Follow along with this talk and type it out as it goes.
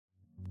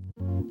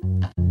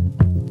Kim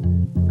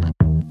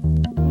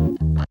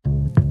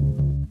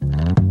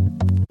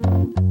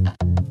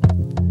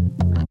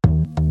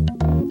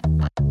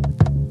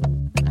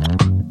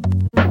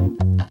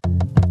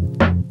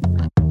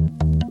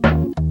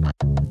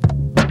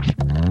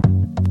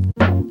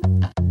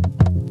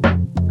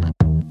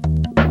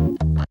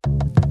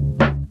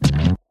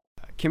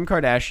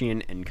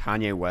Kardashian and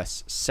Kanye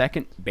West's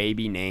second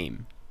baby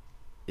name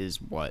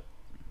is what?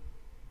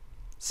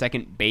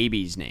 Second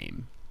baby's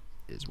name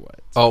is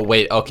what? Oh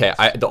wait, okay.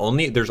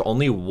 There's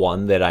only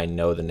one that I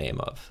know the name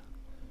of.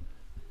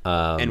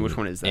 And which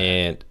one is that?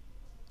 And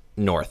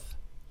North.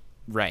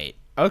 Right.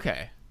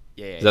 Okay.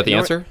 Yeah. Is that the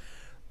answer?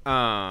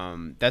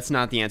 That's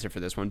not the answer for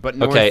this one, but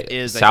North Okay,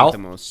 is I South?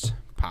 think the most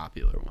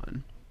popular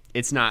one.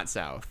 It's not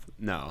South.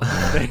 No.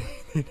 They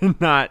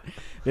did not.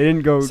 They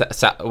didn't go.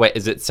 Wait,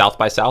 is it South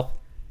by South?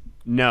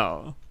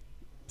 No.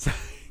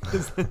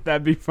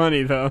 That'd be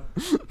funny though.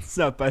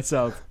 South by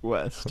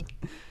Southwest.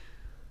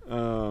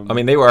 I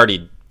mean, they were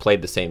already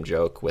played the same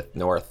joke with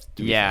North.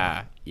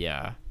 Yeah.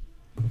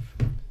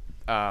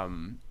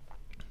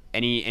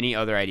 Any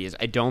other ideas?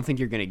 I don't think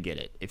you're gonna get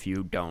it if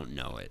you don't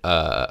know it.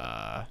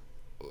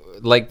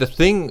 Like, the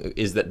thing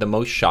is that the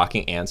most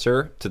shocking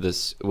answer to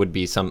this would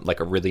be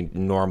a really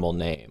normal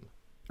name.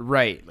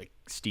 Right, like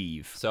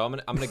Steve. So I'm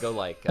gonna go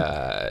like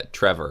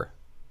Trevor.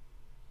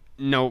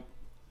 Nope.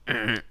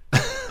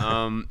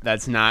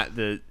 That's not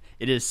the.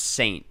 It is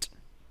Saint,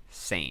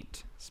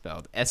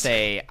 spelled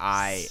Saint.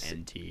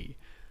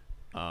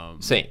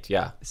 Saint,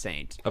 yeah,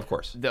 Saint. of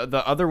course.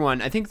 The other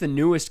one, I think the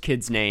newest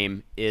kid's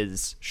name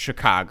is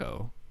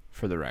Chicago.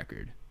 For the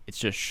record, it's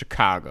just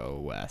Chicago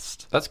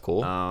West. That's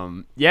cool.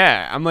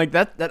 Yeah, I'm like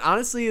that. That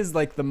honestly is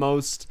like the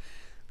least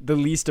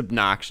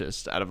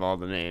obnoxious out of all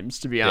the names.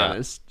 To be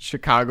honest,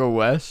 Chicago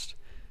West.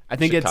 I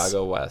think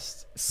Chicago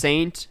West.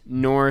 Saint,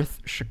 North,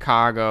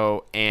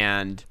 Chicago,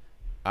 and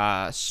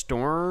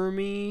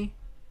Stormy.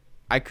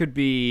 I could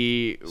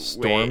be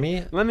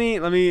Stormy. Wait,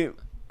 let me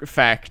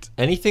fact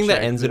Anything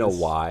that ends in a this.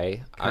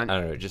 Y. I don't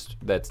know. Just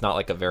that's not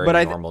like a very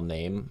But normal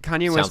name.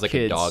 Kanye Sounds West like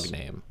kids, a dog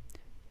name.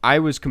 I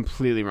was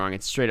completely wrong.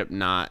 It's straight up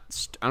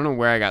not. I don't know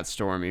where I got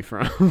Stormy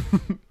from,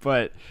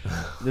 but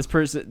this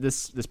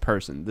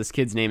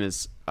kid's name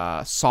is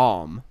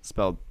Psalm,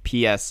 spelled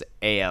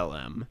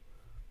Psalm.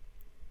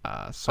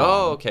 Psalm,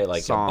 Oh, okay,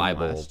 like Psalm a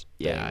Bible. West.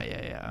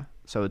 Yeah.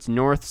 So it's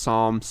North,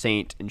 Psalm,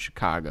 Saint in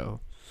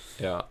Chicago.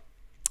 Yeah.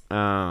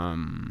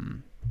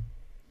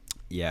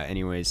 Yeah.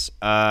 Anyways,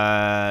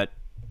 So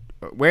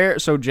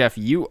Jeff,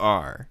 you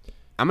are.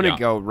 I'm gonna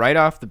go right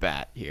off the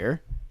bat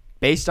here.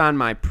 Based on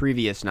my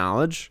previous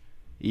knowledge,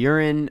 you're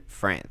in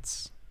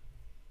France.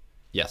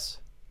 Yes.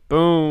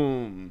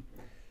 Boom.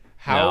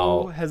 How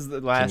Now, has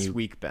the last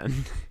week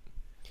been?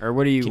 Or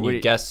what do you? Can you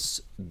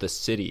guess the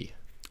city?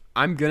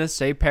 I'm gonna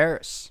say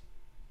Paris.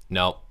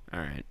 No. All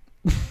right.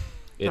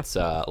 It's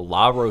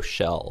La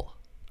Rochelle.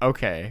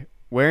 Okay.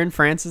 Where in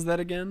France is that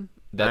again?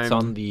 That's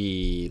on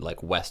the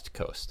west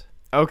coast.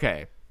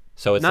 Okay.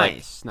 So it's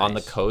nice. on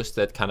the coast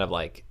that kind of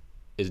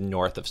is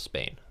north of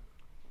Spain.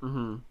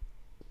 Mm-hmm.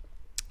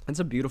 It's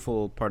a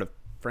beautiful part of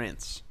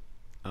France.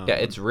 Yeah,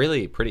 it's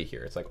really pretty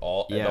here. It's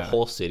the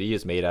whole city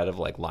is made out of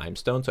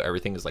limestone, so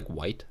everything is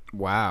white.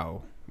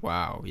 Wow.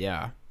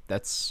 Yeah.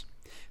 That's.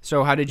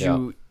 So how did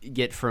you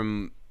get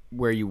from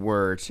where you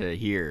were to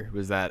here?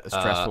 Was that a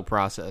stressful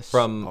process?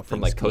 From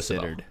Kosovo.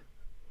 Considered?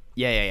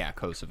 Yeah,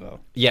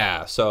 Kosovo.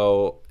 Yeah,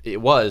 so it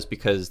was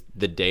because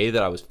the day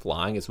that I was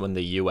flying is when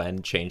the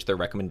UN changed their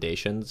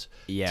recommendations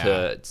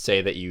to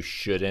say that you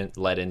shouldn't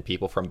let in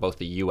people from both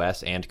the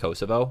US and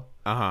Kosovo.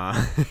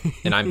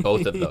 And I'm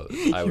both of those.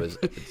 I was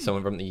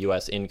someone from the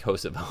US in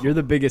Kosovo. You're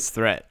the biggest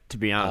threat, to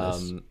be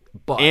honest.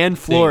 But and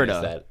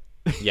Florida.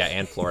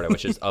 And Florida,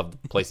 which is of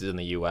places in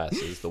the US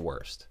is the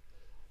worst.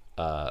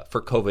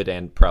 For COVID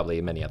and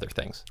probably many other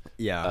things.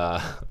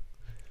 Yeah.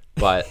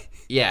 But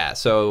yeah,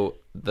 so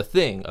the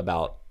thing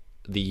about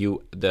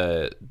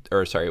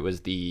it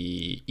was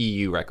the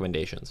EU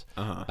recommendations.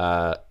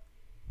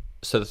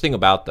 So the thing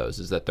about those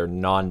is that they're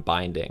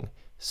non-binding.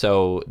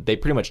 So they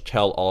pretty much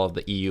tell all of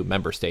the EU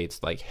member states,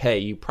 hey,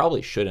 you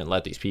probably shouldn't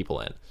let these people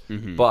in.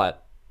 Mm-hmm.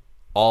 But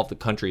all of the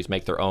countries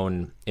make their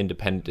own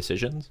independent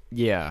decisions.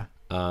 Yeah.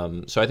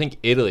 So I think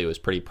Italy was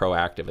pretty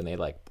proactive, and they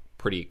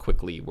pretty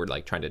quickly were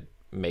trying to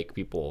make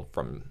people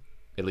from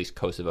at least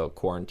Kosovo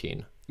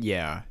quarantine.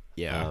 Yeah.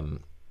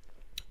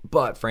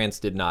 But France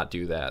did not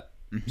do that,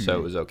 so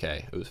it was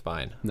okay. It was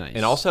fine. Nice.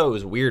 And also, it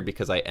was weird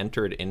because I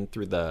entered in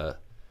through the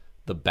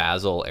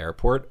Basel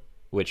airport,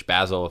 which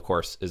Basel, of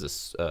course,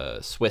 is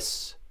a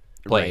Swiss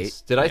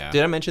place. Right.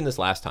 Did I mention this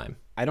last time?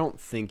 I don't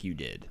think you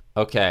did.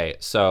 Okay,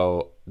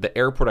 so the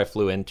airport I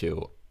flew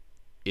into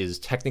is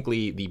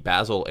technically the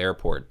Basel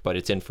airport, but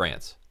it's in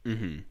France.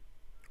 Mm-hmm.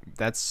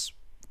 That's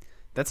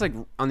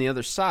on the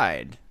other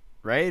side,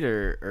 right?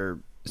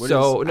 Or what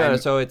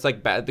so it's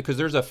because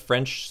there's a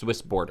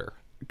French-Swiss border.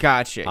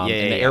 Gotcha.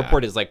 And the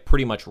airport is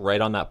pretty much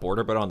right on that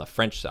border, but on the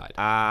French side.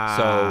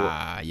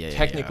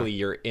 Technically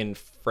you're in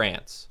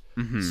France.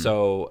 Mm-hmm.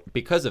 So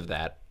because of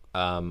that,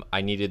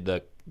 I needed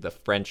the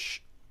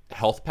French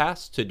health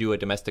pass to do a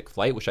domestic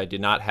flight, which I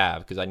did not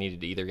have because I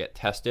needed to either get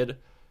tested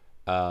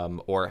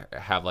or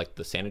have like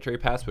the sanitary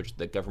pass, which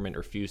the government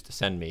refused to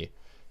send me.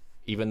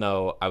 Even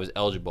though I was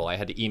eligible, I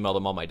had to email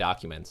them all my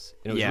documents,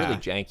 and it was really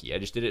janky. I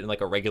just did it in like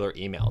a regular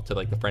email to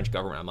like the French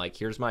government. I'm like,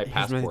 here's my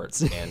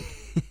passport and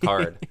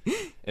card, and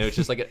it was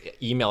just like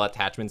email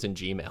attachments in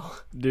Gmail.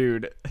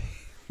 Dude.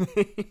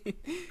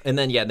 And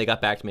then they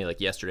got back to me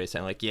like yesterday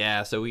saying like,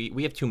 yeah, so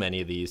we have too many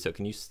of these, so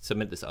can you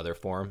submit this other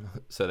form?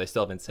 So they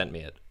still haven't sent me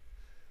it.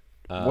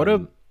 What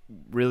a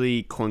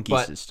really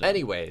clunky system.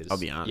 Anyways, I'll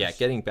be honest. Yeah,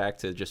 getting back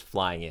to just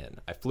flying in,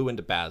 I flew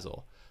into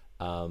Basel.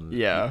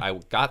 I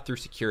got through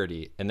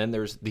security, and then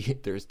there's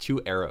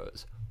two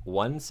arrows.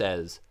 One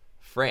says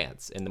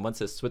France, and the one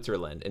says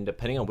Switzerland. And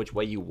depending on which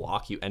way you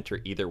walk, you enter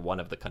either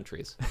one of the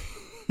countries.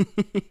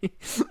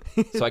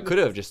 So I could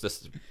have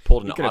just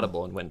pulled an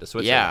audible and went to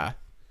Switzerland. Yeah,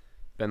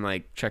 been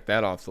like, check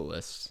that off the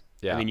list.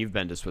 Yeah, I mean, you've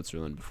been to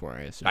Switzerland before,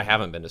 I assume. I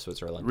haven't been to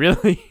Switzerland.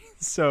 Really?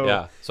 So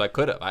yeah, so I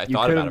could have. I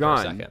thought about it for a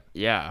second.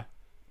 Yeah.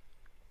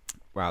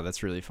 Wow,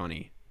 that's really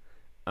funny.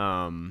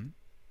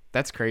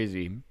 That's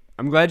crazy.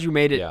 I'm glad you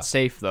made it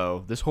safe,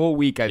 though. This whole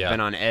week I've been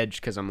on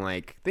edge because I'm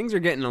like, things are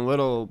getting a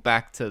little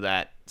back to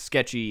that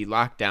sketchy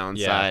lockdown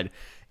side,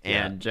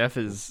 and Jeff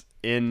is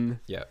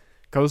in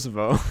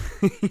Kosovo.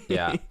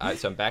 So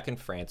I'm back in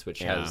France, which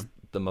has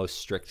the most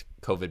strict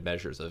COVID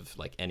measures of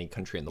like any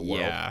country in the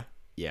world.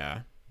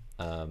 Yeah.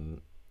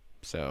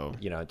 So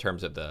in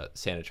terms of the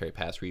sanitary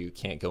pass, where you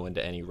can't go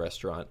into any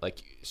restaurant,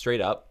 like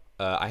straight up.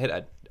 I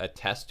had a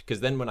test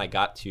because then when I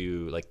got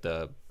to like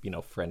the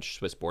French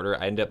Swiss border,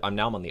 I'm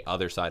now on the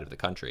other side of the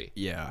country.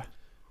 Yeah.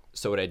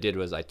 So what I did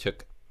was I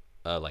took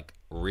a like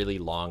really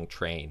long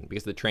train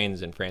because the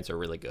trains in France are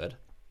really good.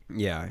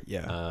 Yeah.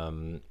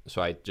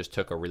 So I just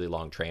took a really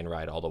long train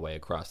ride all the way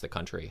across the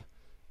country.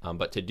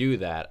 But to do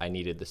that, I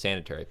needed the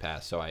sanitary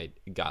pass, so I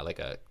got like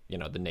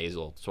the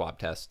nasal swab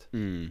test.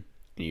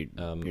 You're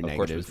of negative.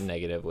 course, it was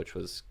negative, which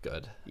was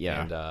good.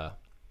 Yeah. And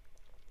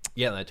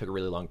and I took a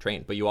really long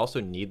train. But you also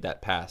need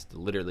that pass to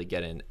literally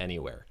get in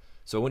anywhere.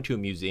 So I went to a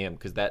museum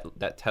because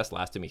that test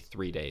lasted me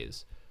 3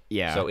 days.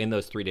 Yeah. So in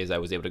those 3 days, I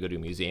was able to go to a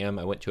museum.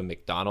 I went to a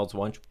McDonald's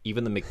once.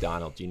 Even the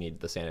McDonald's, you need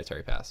the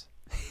sanitary pass.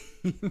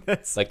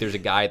 That's like there's a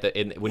guy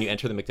when you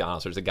enter the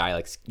McDonald's, there's a guy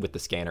like with the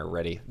scanner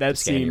ready to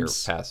scan your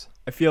pass.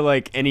 I feel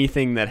like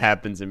anything that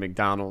happens in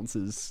McDonald's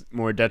is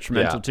more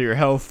detrimental to your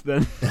health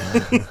than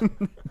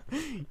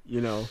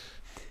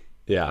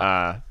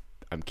Yeah.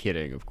 I'm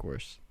kidding, of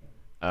course.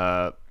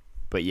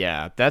 But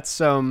yeah,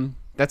 that's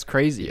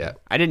crazy. Yeah.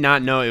 I did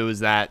not know it was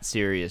that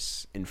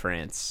serious in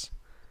France.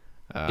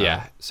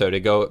 So to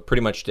go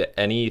pretty much to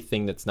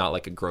anything that's not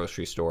like a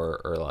grocery store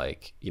or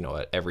like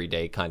an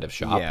everyday kind of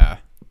shop. Yeah.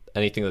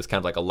 Anything that's kind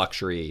of like a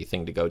luxury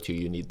thing to go to,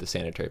 you need the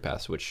sanitary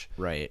pass, which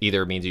right.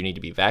 either means you need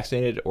to be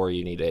vaccinated or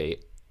you need a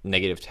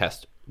negative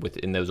test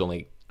within those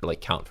only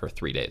like count for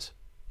 3 days.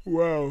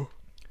 Wow.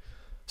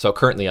 So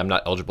currently I'm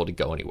not eligible to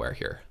go anywhere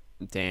here.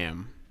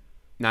 Damn.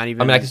 Not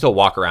even. I mean, I can still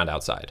walk around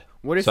outside.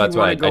 What if so you that's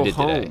want to what go I did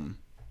home? today.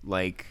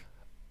 Like,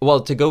 well,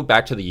 to go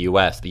back to the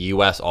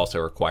U.S. also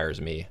requires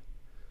me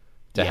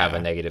to have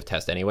a negative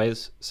test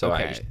anyways. So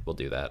I just will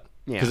do that.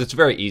 Because it's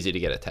very easy to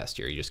get a test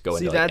here. You just go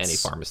into like any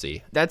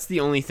pharmacy. That's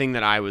the only thing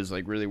that I was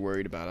like really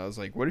worried about. I was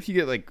like, what if you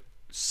get like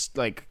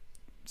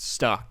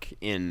stuck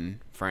in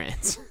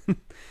France?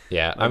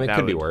 Yeah, I mean, it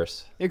could be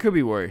worse. It could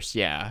be worse,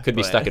 yeah. Could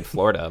be stuck in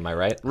Florida, am I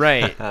right?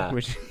 Right.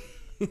 Which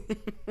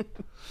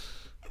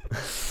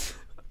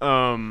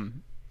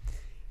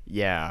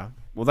yeah.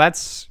 Well,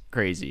 that's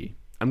crazy.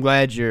 I'm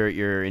glad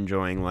you're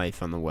enjoying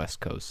life on the west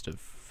coast of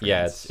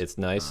France. Yeah, it's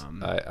nice.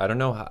 I don't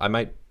know. I'm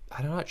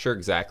not sure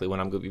exactly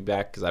when I'm going to be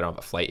back because I don't have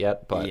a flight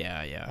yet. But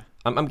yeah.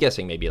 I'm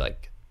guessing maybe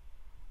like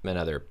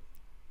another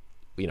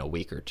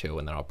week or two,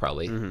 and then I'll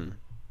probably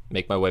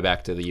make my way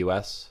back to the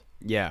U.S.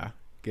 Yeah,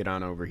 get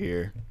on over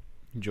here.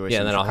 Enjoy some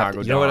and then Chicago I'll have to,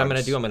 dogs. you know what I'm going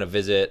to do? I'm going to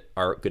visit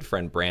our good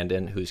friend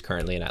Brandon, who's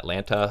currently in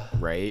Atlanta.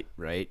 Right.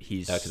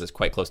 He's because it's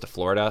quite close to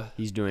Florida.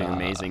 He's doing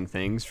amazing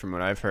things from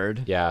what I've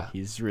heard. Yeah,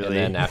 he's really.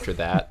 And then after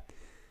that,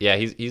 yeah,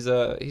 he's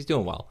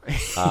doing well.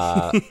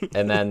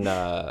 And then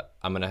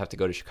I'm gonna have to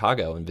go to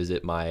Chicago and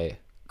visit my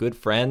good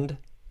friend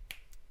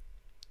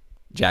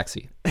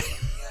Jaxie. I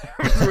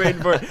was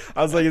waiting for it.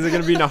 I was like, is it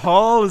gonna be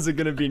Nahal? Is it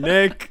gonna be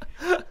Nick?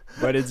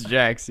 But it's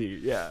Jaxie.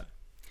 Yeah,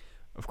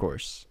 of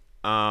course.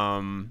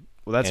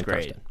 Well, that's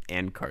great. Karsten.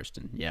 And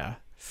Karsten. Yeah.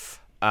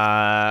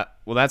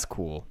 Well, that's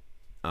cool.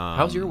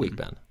 How's your week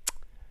been?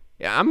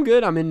 Yeah, I'm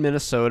good. I'm in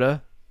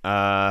Minnesota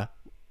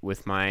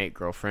with my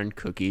girlfriend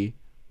Cookie.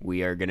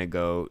 We are gonna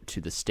go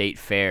to the state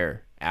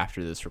fair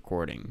after this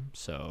recording.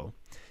 So,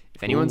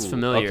 if anyone's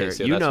familiar, okay,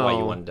 so that's why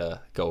you wanted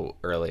to go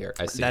earlier.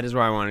 I see. That is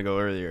why I want to go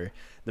earlier.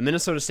 The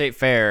Minnesota State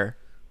Fair,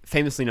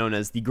 famously known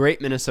as the Great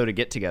Minnesota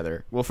Get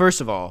Together. Well, first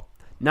of all,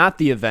 not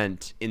the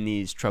event in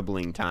these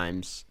troubling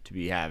times to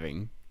be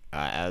having.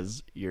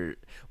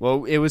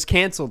 It was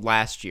canceled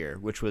last year,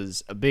 which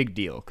was a big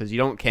deal because you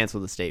don't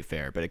cancel the state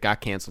fair, but it got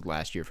canceled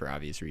last year for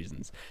obvious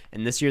reasons.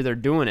 And this year they're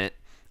doing it.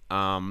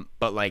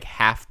 But like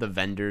half the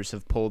vendors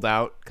have pulled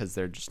out because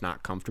they're just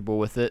not comfortable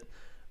with it.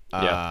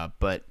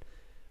 But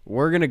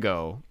we're gonna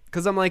go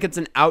because I'm like, it's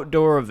an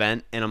outdoor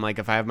event, and I'm like,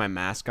 if I have my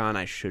mask on,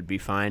 I should be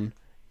fine.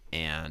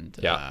 And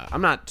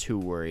I'm not too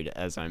worried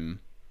as I'm,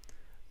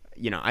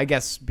 I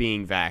guess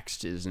being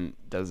vaxxed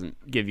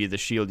doesn't give you the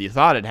shield you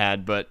thought it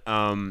had, but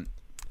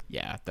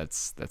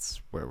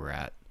that's where we're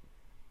at.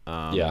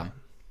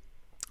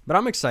 But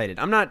I'm excited.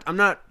 I'm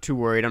not too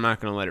worried. I'm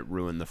not gonna let it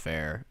ruin the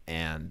fair,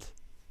 and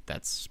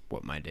that's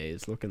what my day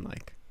is looking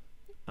like.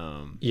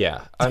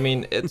 I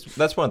mean,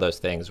 that's one of those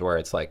things where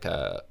it's like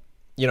a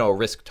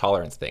risk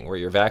tolerance thing where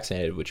you're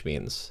vaccinated, which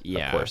means,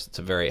 of course, it's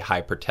a very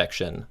high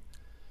protection.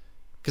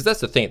 Because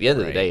that's the thing. At the end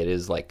of the day, it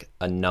is like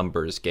a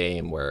numbers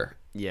game where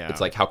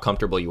it's like how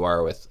comfortable you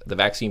are with the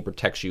vaccine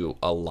protects you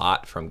a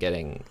lot from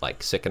getting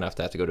like sick enough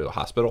to have to go to a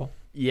hospital.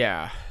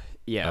 Yeah.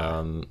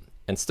 And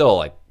still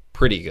like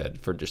pretty good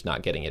for just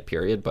not getting it,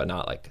 period, but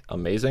not like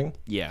amazing.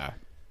 Yeah.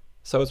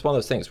 So it's one of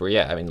those things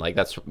where, I mean, like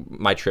that's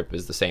my trip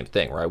is the same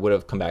thing where I would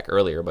have come back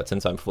earlier, but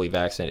since I'm fully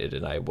vaccinated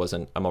and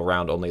I'm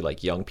around only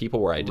like young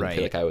people where I didn't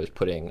feel like I was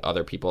putting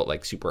other people at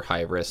like super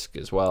high risk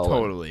as well.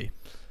 Totally.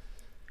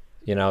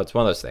 And, it's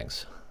one of those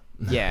things.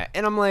 Yeah.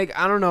 And I'm like,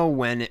 I don't know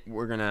when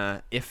we're going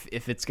to, if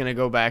it's going to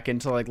go back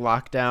into like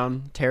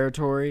lockdown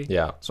territory.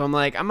 Yeah. So I'm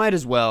like, I might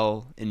as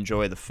well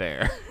enjoy the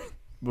fair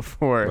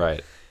before.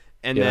 Right.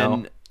 And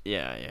then,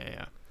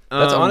 yeah.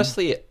 That's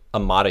honestly a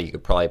motto you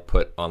could probably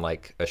put on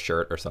like a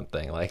shirt or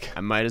something. Like,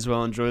 I might as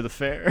well enjoy the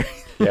fair.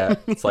 Yeah,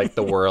 it's like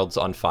the world's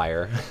on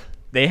fire.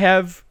 They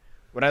have,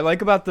 what I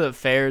like about the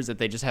fair is that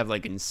they just have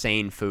like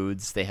insane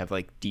foods. They have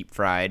like deep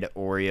fried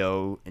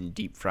Oreo and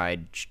deep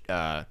fried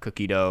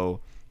cookie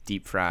dough,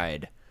 deep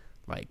fried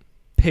like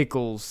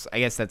pickles. I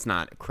guess that's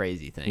not a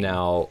crazy thing.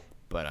 Now,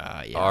 but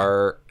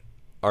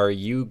are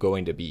you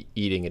going to be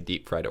eating a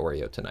deep fried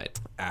Oreo tonight?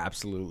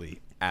 Absolutely,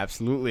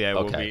 I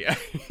will be.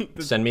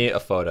 Send me a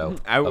photo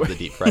of the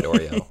deep fried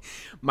Oreo.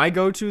 My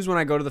go-tos when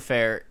I go to the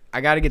fair,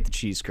 I got to get the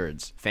cheese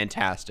curds.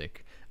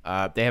 Fantastic.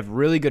 They have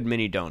really good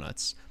mini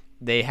donuts.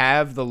 They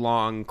have the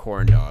long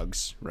corn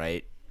dogs,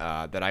 right?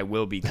 That I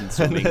will be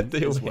consuming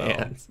as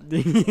well.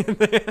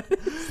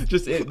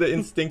 Just the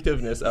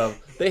instinctiveness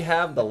of they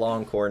have the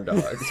long corn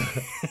dogs.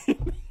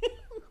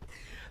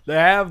 They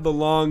have the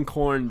long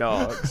corn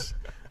dogs.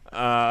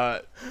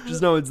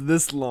 Just know it's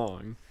this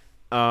long.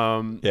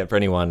 For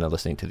anyone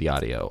listening to the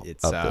audio of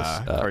this,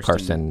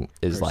 Carson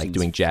is like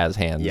doing jazz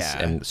hands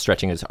and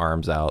stretching his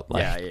arms out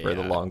for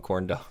the long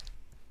corn dog.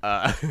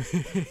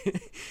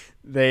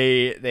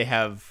 They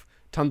have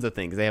tons of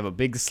things. They have a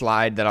big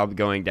slide that I'll be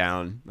going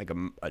down, like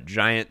a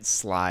giant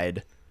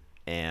slide,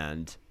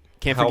 and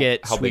can't forget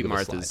how Sweet big of a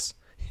Martha's.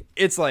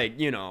 It's like,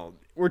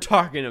 we're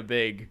talking a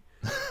big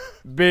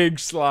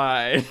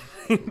slide.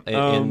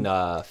 in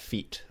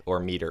feet or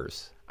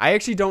meters. I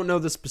actually don't know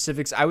the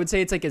specifics. I would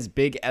say it's like as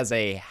big as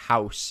a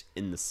house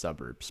in the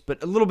suburbs,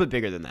 but a little bit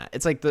bigger than that.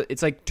 It's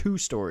like 2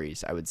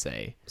 stories, I would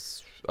say.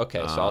 Okay,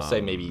 so I'll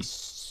say maybe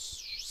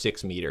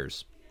 6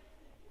 meters.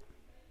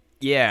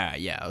 Yeah,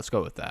 let's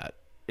go with that.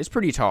 It's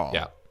pretty tall.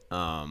 Yeah.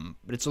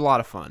 But it's a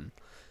lot of fun.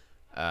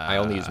 I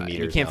only use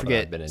meters. You can't now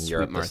forget I've been in Sweet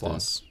Europe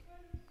Martha's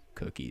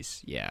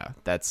cookies. Yeah,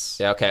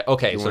 that's okay.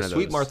 So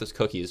Sweet those. Martha's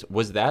cookies,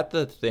 was that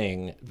the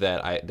thing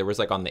that there was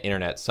like on the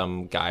internet?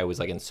 Some guy was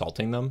like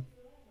insulting them.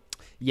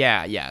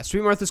 Yeah.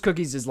 Sweet Martha's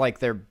cookies is like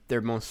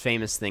their most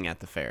famous thing at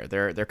the fair.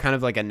 They're kind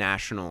of like a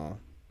national.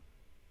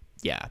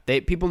 Yeah,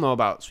 people know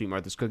about Sweet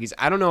Martha's cookies.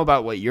 I don't know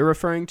about what you're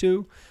referring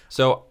to.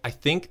 So I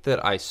think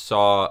that I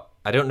saw.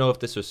 I don't know if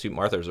this was Sweet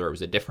Martha's or it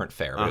was a different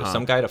fair. But it was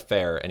some guy at a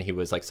fair, and he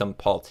was like some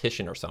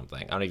politician or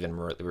something. I don't even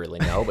really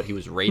know, but he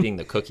was rating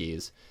the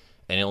cookies,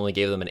 and it only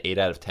gave them an 8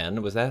 out of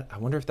 10. Was that? I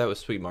wonder if that was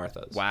Sweet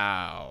Martha's.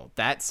 Wow,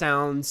 that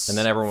sounds. And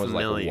then everyone was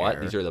familiar. like,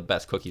 "What? These are the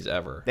best cookies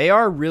ever." They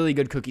are really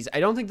good cookies. I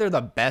don't think they're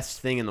the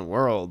best thing in the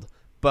world,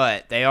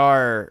 but they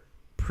are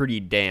pretty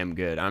damn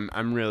good.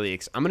 I'm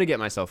really I'm gonna get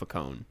myself a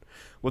cone.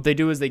 What they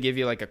do is they give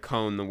you like a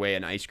cone the way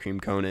an ice cream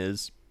cone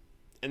is,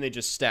 and they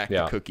just stack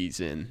the cookies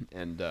in,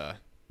 and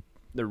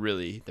they're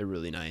really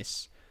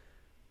nice.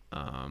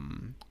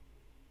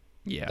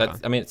 Yeah.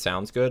 I mean, it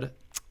sounds good.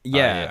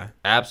 Yeah.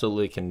 I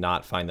absolutely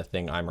cannot find the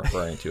thing I'm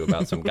referring to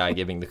about some guy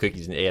giving the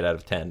cookies an 8 out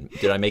of 10.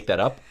 Did I make that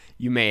up?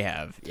 You may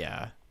have,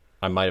 yeah.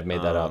 I might have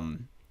made that up.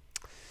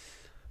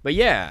 But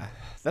yeah,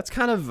 that's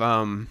kind of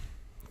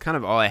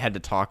all I had to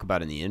talk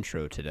about in the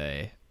intro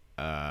today.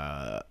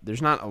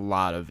 There's not a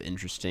lot of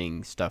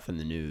interesting stuff in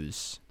the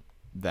news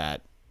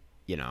that,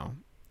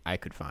 I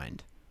could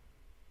find.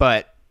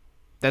 But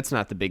that's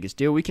not the biggest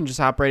deal. We can just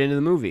hop right into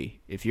the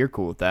movie if you're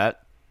cool with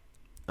that.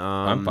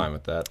 I'm fine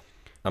with that.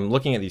 I'm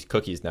looking at these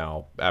cookies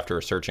now after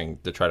searching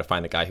to try to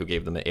find the guy who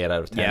gave them an 8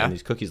 out of 10. Yeah. And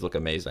these cookies look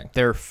amazing.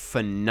 They're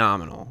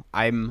phenomenal.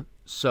 I'm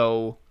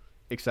so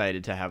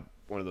excited to have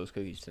one of those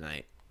cookies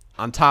tonight.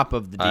 On top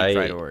of the deep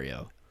fried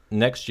Oreo.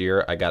 Next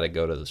year, I got to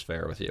go to this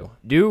fair with you.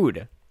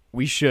 Dude,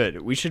 we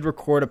should. We should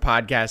record a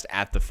podcast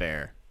at the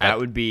fair. That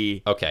would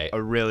be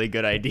a really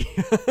good idea.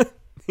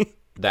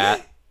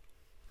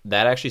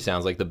 That actually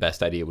sounds like the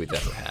best idea we've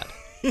ever had.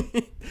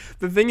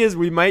 The thing is,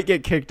 we might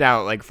get kicked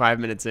out like 5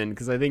 minutes in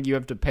because I think you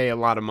have to pay a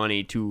lot of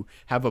money to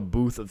have a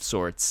booth of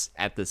sorts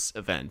at this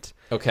event.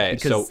 Okay,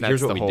 Because so that's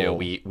here's what the we do. whole-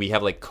 We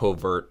have like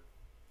covert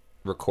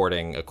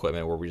recording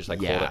equipment where we just like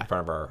hold Yeah. it in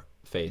front of our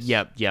face.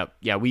 Yep.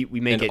 Yeah, we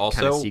make And it kind of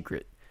also,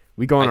 secret.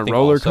 We go on I a think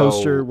roller also-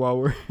 coaster while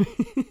we're.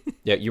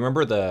 Yeah, you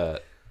remember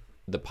the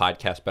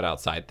podcast but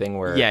outside thing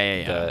where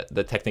Yeah.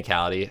 the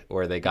technicality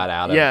where they got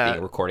out of Yeah.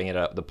 being recording it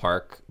at the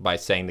park by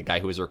saying the guy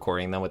who was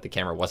recording them with the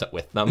camera wasn't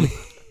with them.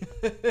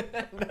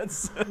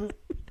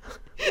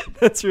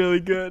 That's really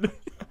good.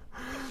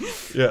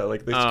 Yeah,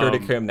 like the security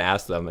came to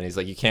ask them, and he's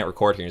like, "You can't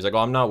record here." He's like, "Oh,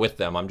 I'm not with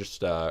them. I'm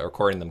just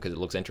recording them because it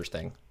looks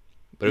interesting."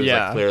 But it was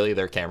Yeah. like clearly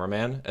their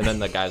cameraman, and then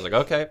the guy's like,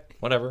 "Okay,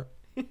 whatever."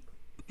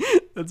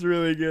 That's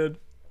really good.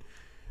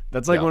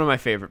 That's like Yeah. one of my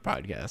favorite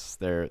podcasts.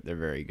 They're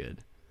very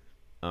good.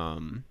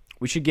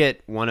 We should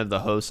get one of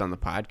the hosts on the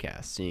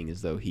podcast, seeing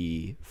as though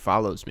he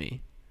follows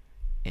me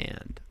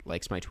and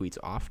likes my tweets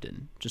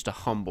often. Just a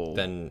humble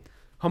Then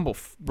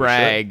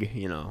brag,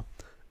 you know.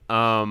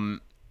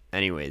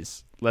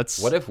 Anyways, let's.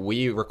 what if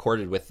we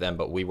recorded with them,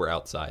 but we were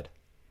outside?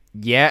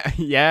 Yeah.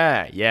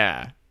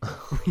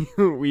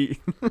 we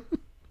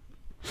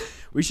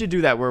we should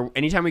do that. Where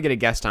anytime we get a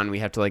guest on, we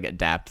have to like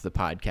adapt the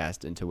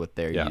podcast into what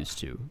they're Yeah. used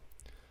to.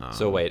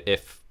 So wait,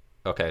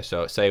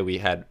 so say we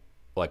had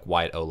like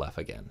Wyatt Olaf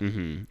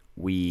again.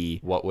 We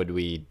What would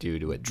we do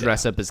to it?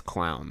 dress up as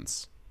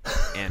clowns,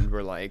 and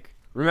we're like,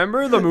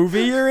 "Remember the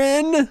movie you're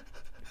in,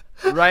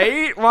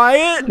 right,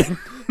 Wyatt?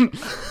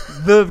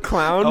 The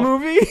clown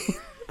movie."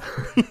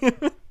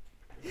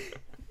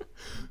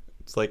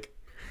 It's like,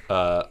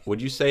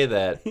 would you say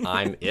that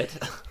I'm it?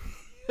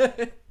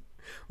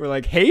 We're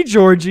like, "Hey,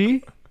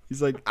 Georgie."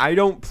 He's like, "I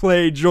don't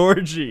play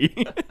Georgie."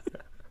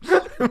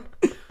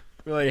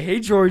 We're like, "Hey,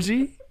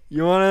 Georgie,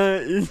 you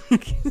wanna?"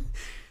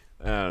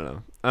 I don't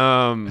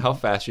know. How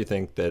fast do you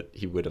think that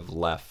he would have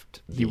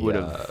left the, He would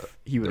have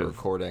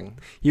recording?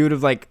 he would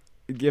have like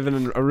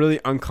given a really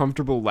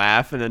uncomfortable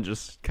laugh and then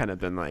just kind of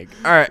been like,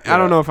 "All right, I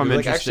don't know if I'm He's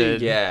like, interested."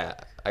 Actually, yeah,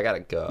 I gotta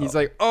go. He's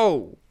like,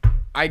 "Oh,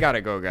 I gotta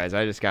go, guys.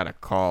 I just got a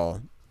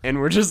call," and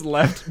we're just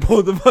left,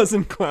 both of us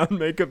in clown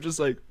makeup, just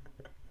like,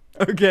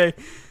 "Okay,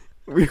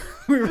 we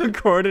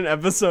record an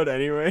episode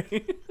anyway."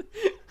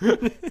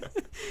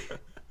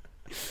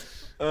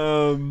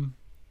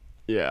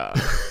 Yeah.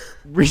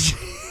 We should-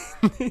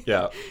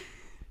 yeah.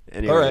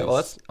 Anyways. All right.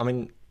 Well,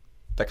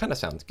 that kind of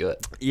sounds good.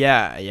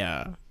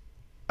 yeah.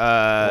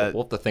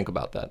 We'll have to think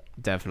about that.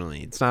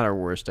 Definitely. It's not our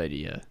worst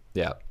idea.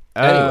 Yeah.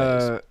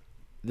 Anyways,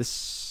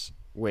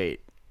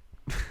 Wait.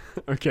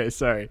 Okay,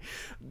 sorry.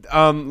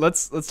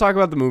 Let's talk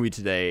about the movie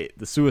today,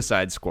 The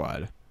Suicide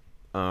Squad.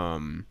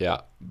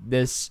 yeah.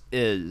 This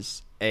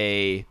is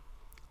a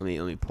let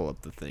me pull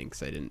up the thing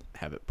because I didn't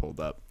have it pulled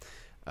up.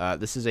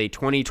 This is a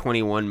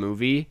 2021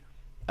 movie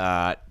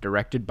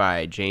directed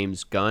by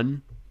James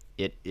Gunn.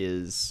 It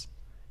is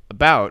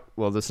about,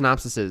 the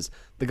synopsis is,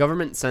 the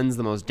government sends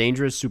the most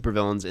dangerous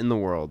supervillains in the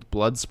world,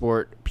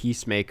 Bloodsport,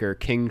 Peacemaker,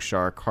 King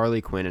Shark,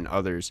 Harley Quinn, and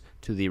others,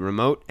 to the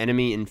remote,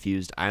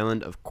 enemy-infused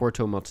island of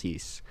Corto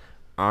Maltese.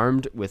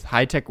 Armed with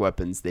high-tech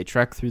weapons, they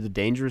trek through the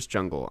dangerous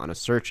jungle on a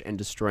search and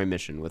destroy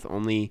mission with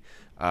only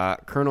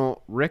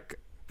Colonel Rick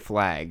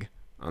Flag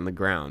on the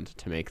ground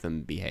to make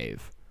them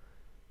behave.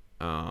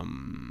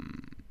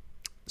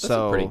 That's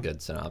a pretty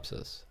good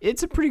synopsis.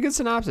 It's a pretty good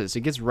synopsis.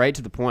 It gets right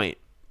to the point.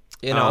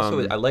 And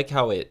also, I like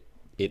how it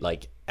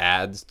like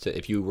adds to,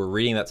 if you were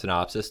reading that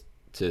synopsis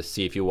to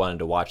see if you wanted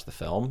to watch the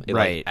film, it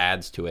Right. like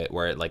adds to it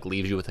where it like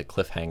leaves you with a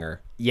cliffhanger.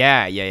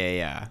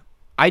 Yeah.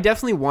 I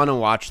definitely want to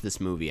watch this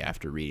movie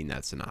after reading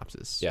that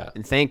synopsis. Yeah.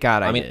 And thank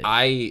God I mean, did.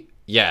 I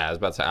was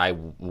about to say I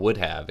would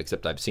have,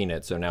 except I've seen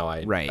it, so now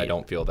I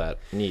don't feel that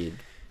need.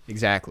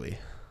 Exactly.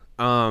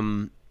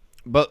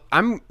 But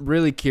I'm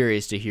really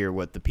curious to hear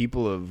what the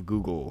people of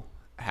Google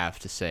have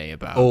to say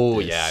about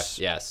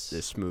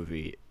this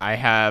movie. I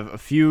have a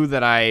few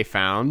that I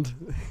found.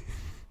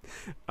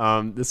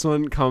 This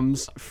one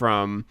comes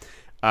from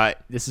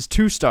this is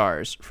 2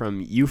 stars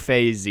from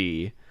Yufei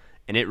Z,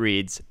 and it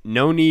reads,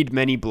 "No need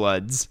many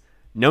bloods,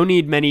 no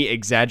need many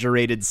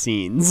exaggerated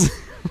scenes."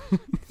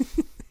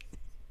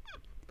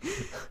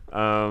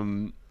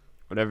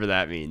 Whatever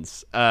that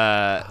means.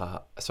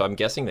 So I'm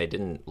guessing they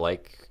didn't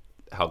like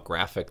how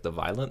graphic the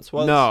violence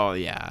was. No,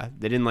 yeah,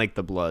 they didn't like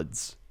the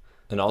bloods.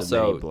 And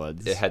also, many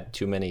bloods. it had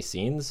too many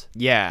scenes.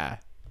 Yeah,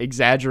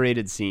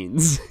 exaggerated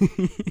scenes.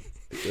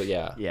 So,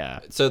 yeah. Yeah.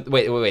 So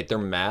wait. They're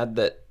mad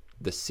that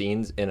the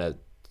scenes in a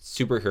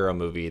superhero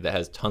movie that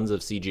has tons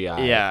of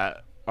CGI Yeah,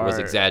 was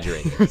are-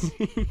 exaggerated.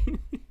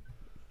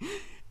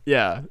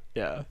 Yeah.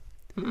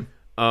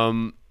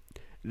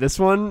 This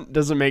one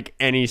doesn't make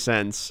any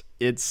sense.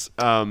 It's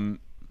oh,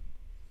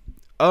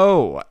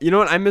 you know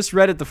what? I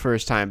misread it the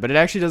first time, but it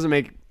actually doesn't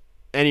make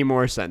any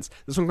more sense.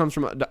 This one comes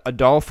from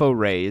Adolfo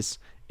Reyes,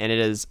 and it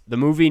is the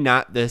movie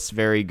not this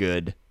very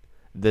good,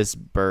 this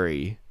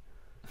bury.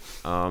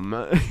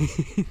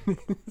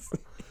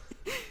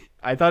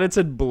 I thought it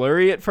said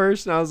blurry at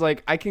first, and I was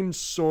like, I can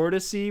sort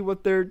of see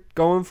what they're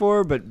going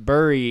for, but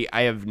Burry,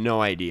 I have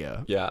no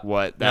idea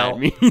what that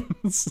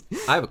means.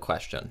 I have a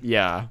question.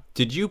 Yeah.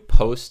 Did you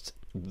post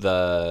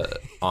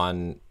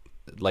on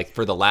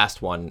for the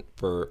last one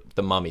for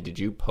The Mummy, did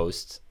you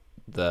post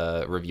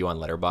the review on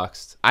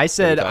Letterboxd? I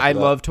said I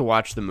love to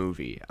watch the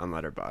movie on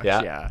Letterboxd.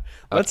 Yeah.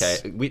 Okay.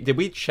 Did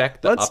we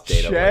check the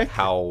update of like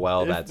how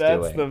well that's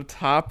doing? That's the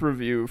top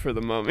review for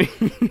The Mummy.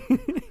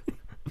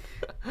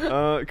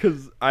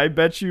 Because I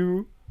bet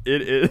you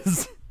it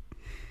is.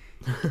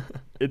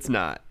 It's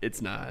not. Damn.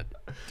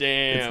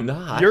 It's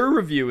not. Your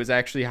review is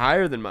actually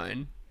higher than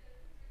mine.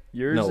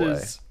 Yours No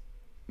way.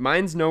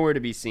 Mine's nowhere to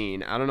be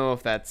seen. I don't know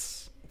if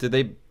that's. Did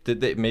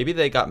they maybe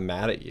they got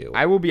mad at you?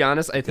 I will be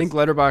honest, I think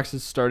Letterboxd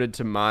has started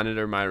to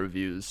monitor my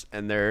reviews,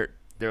 and they're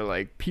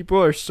like,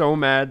 people are so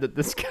mad that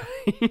this guy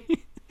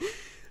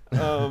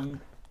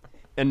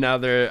and now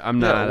I'm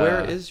not.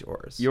 Where is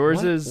yours?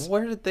 Yours is.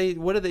 What did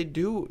they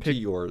do to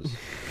yours?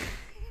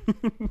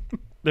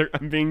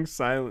 I'm being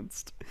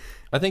silenced.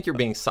 I think you're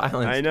being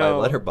silenced I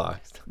know. by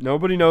Letterboxd.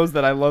 Nobody knows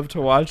that I love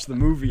to watch the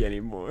movie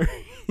anymore.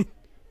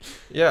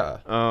 Yeah.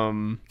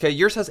 Okay,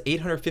 yours has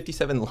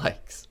 857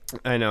 likes.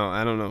 I know.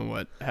 I don't know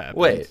what happened.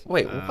 Wait,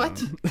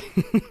 what?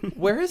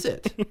 Where is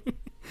it?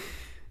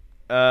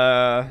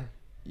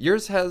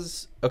 Yours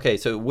has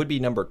so it would be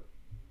number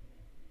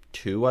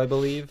 2, I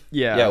believe.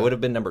 Yeah, it would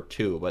have been number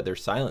 2, but they're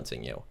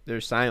silencing you.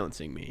 They're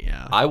silencing me.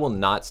 Yeah. I will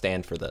not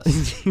stand for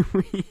this.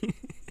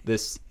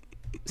 This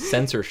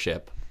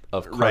censorship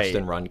of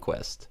Karsten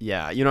Rundquist.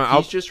 Yeah,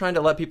 he's just trying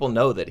to let people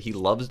know that he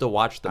loves to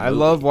watch the movie. I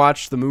love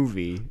watch the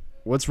movie.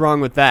 What's wrong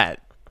with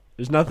that?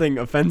 There's nothing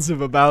offensive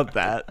about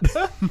that.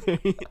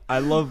 I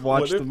love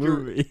watch the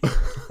movie.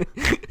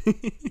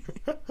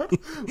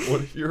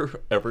 What if your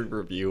every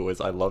review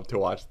was I love to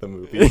watch the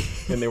movie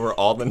and they were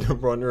all the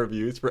number 1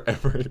 reviews for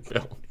every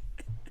film?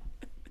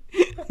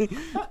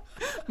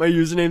 My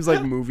username's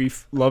like movie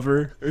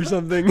lover or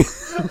something.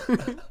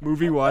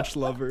 Movie watch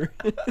lover.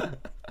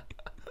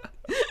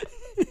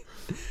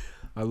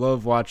 I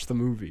love watch the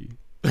movie.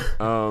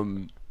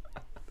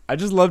 I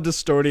just love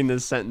distorting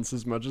this sentence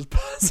as much as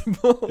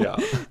possible. Yeah.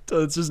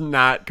 So it's just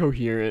not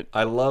coherent.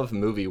 I love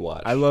movie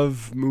watch. I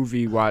love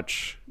movie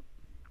watch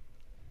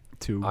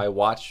too. I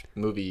watch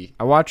movie.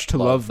 I watch to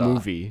love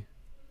movie.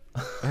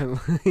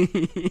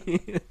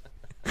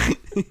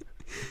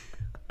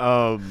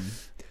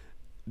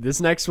 This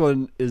next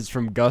one is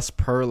from Gus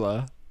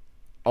Perla,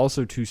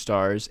 also 2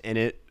 stars, and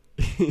it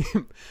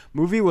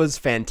movie was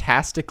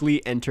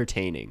fantastically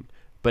entertaining,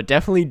 but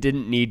definitely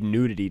didn't need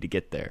nudity to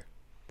get there.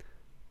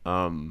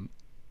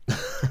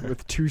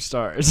 With 2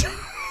 stars.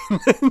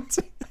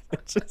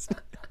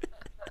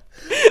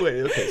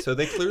 Wait, okay, so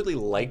they clearly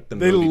liked the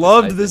movie. They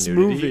loved this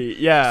movie,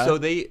 yeah. So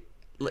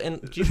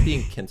and just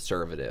being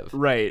conservative.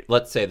 Right.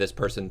 Let's say this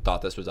person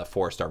thought this was a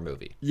 4-star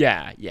movie.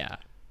 Yeah.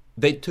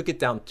 They took it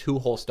down 2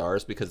 whole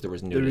stars because there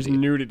was nudity. There was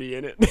nudity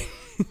in it.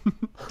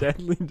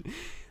 Deadly.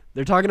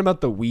 They're talking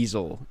about the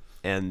weasel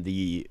and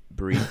the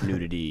brief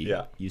nudity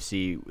you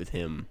see with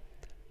him.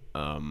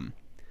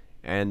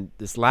 And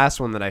this last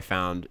one that I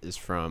found is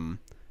from,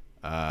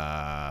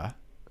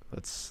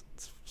 let's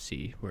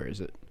see, where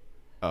is it?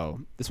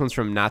 Oh, this one's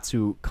from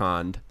Natsu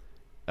Kond,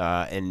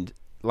 and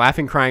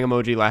laughing, crying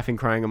emoji, laughing,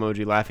 crying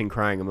emoji, laughing,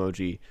 crying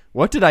emoji.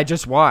 What did I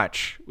just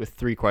watch? With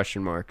 3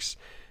 question marks.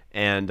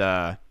 And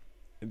then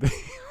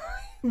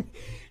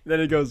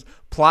it goes,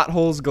 plot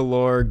holes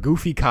galore,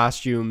 goofy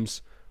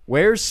costumes,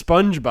 where's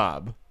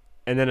SpongeBob?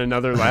 And then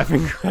another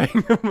laughing, crying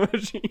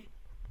emoji.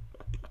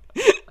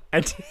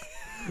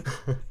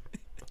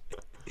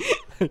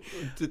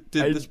 Did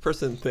this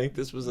person think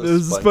this was a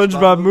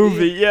SpongeBob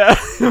movie? Yeah.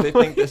 Did they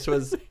think this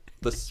was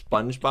the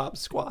SpongeBob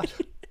Squad?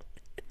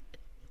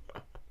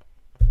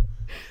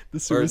 The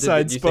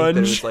Suicide Sponge. Think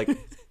there was like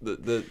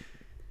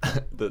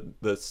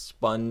the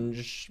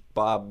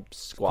SpongeBob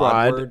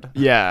Squad?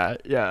 Yeah.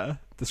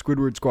 The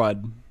Squidward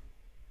Squad.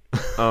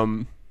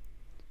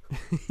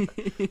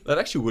 That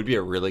actually would be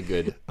a really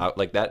good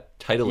that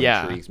title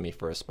intrigues me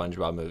for a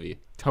SpongeBob movie.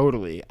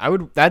 Totally.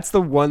 That's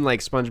the one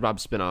like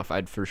SpongeBob spinoff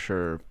I'd for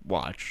sure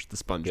watch, the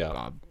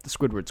SpongeBob, the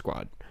Squidward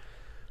Squad.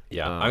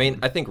 Yeah. I mean,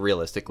 I think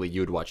realistically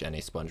you would watch any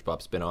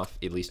SpongeBob spinoff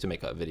at least to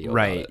make a video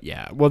about it.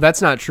 Yeah. Well,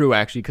 that's not true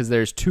actually, because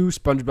there's 2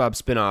 SpongeBob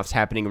spinoffs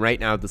happening right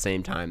now at the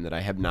same time that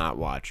I have not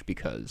watched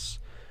because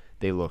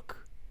they look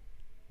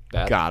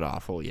god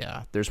awful.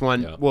 Yeah. There's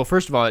one. Yeah. Well,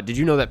 first of all, did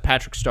you know that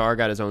Patrick Star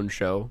got his own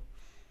show?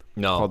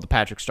 No. Called The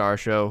Patrick Star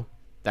Show.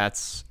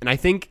 And I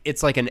think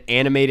it's like an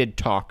animated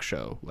talk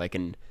show, like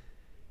a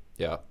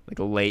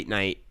late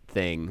night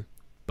thing,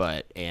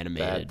 but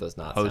animated. That does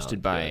not hosted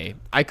sound by. good.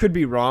 I could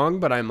be wrong,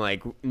 but I'm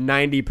like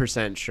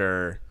 90%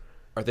 sure.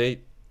 Are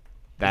they?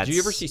 Did you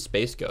ever see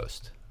Space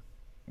Ghost?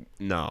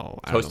 No.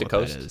 Coast to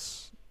Coast? That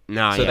is.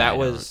 No. So that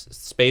was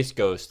Space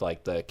Ghost,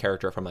 like the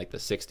character from like the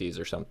 60s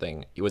or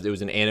something. It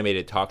was an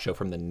animated talk show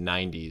from the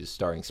 90s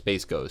starring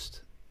Space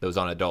Ghost. That was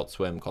on Adult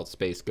Swim called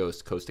Space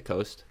Ghost Coast to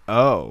Coast.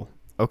 Oh,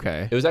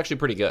 okay. It was actually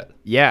pretty good.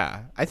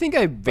 Yeah, I think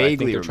I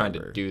vaguely they're remember.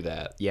 trying to do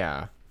that.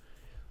 Yeah.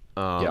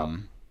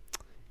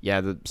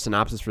 Yeah, the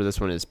synopsis for this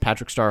one is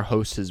Patrick Star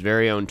hosts his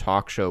very own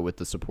talk show with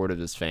the support of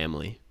his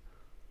family.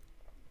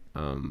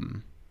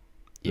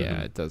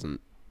 It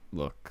doesn't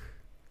look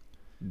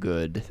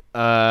good.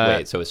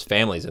 Wait, so his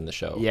family's in the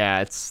show?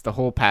 Yeah, it's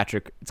called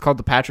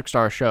the Patrick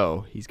Star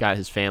Show. He's got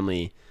his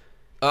family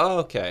Oh,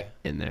 okay.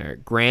 in there.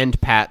 Grand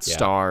Pat Yeah.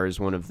 Star is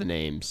one of the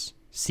names.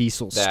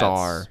 Cecil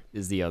Star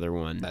is the other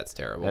one. That's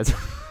terrible. That's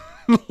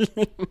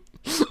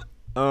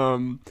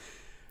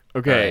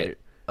okay.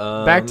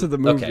 Back to the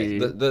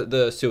movie. Okay,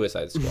 the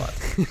Suicide Squad.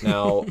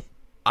 Now,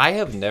 I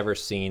have never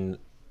seen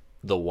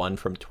the one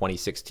from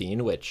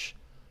 2016, which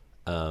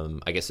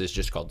I guess is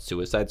just called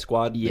Suicide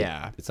Squad.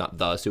 Yeah. It's not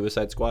the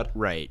Suicide Squad.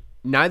 Right.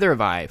 Neither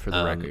have I, for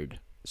the record.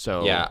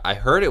 So Yeah, I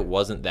heard it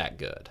wasn't that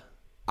good.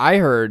 I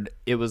heard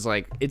it was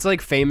it's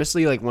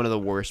famously like one of the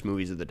worst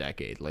movies of the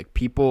decade. Like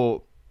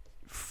people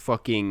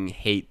fucking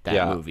hate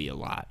that movie a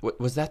lot.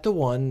 Was that the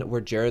one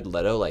where Jared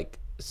Leto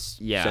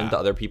sent the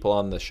other people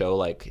on the show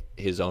like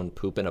his own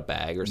poop in a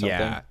bag or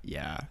something?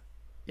 Yeah.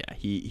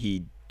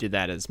 He did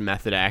that as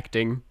method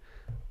acting.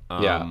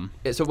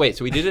 So wait,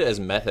 so we did it as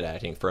method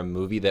acting for a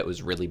movie that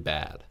was really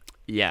bad.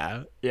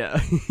 Yeah.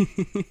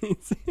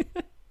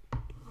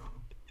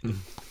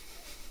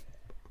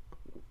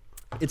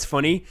 It's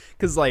funny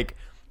because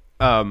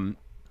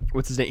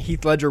what's his name?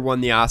 Heath Ledger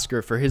won the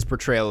Oscar for his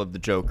portrayal of the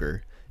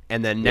Joker,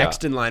 and then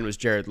next in line was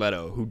Jared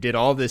Leto, who did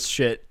all this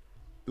shit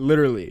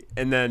literally,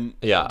 and then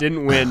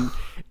didn't win,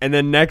 and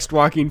then next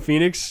Joaquin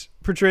Phoenix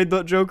portrayed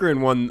the Joker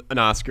and won an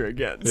Oscar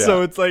again. Yeah.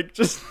 So it's like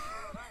just.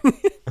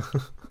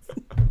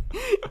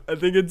 I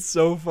think it's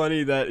so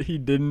funny that he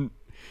didn't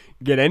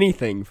get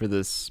anything for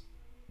this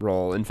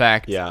role. In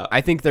fact,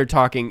 I think they're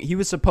talking. He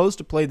was supposed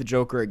to play the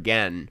Joker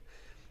again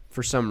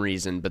for some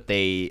reason, but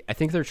I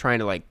think they're trying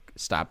to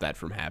stop that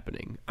from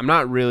happening. I'm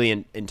not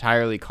really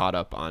entirely caught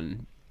up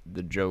on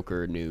the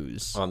Joker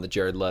news. On the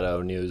Jared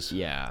Leto news.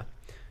 Yeah.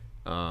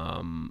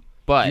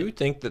 But do you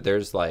think that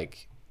there's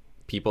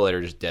people that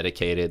are just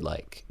dedicated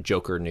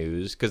Joker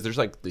news? Because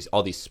there's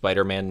all these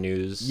Spider-Man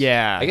news.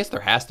 Yeah. I guess there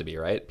has to be,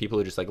 right? People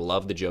who just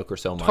love the Joker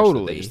so much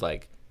that they just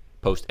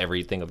post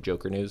everything of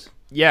Joker news.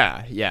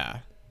 Yeah.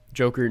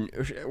 Joker.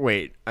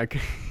 Wait,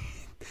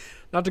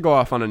 not to go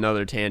off on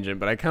another tangent,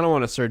 but I kind of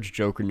want to search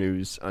Joker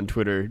news on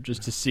Twitter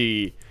just to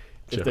see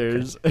if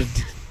there's.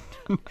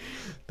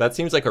 That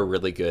seems like a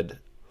really good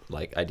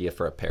idea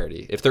for a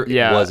parody. If there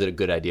was a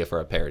good idea for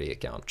a parody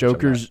account.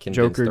 Joker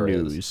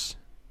news.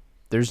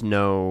 There's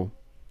no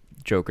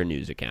Joker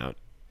news account.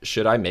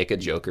 Should I make a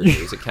Joker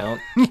news account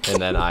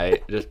and then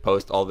I just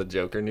post all the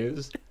Joker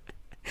news?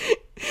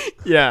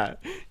 Yeah.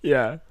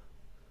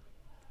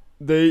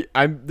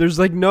 There's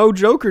no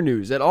Joker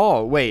news at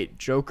all. Wait,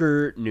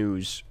 Joker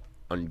news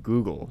on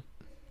Google.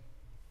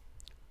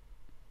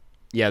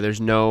 Yeah,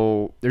 there's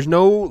no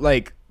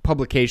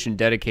publication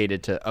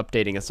dedicated to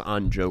updating us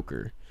on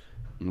Joker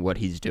and what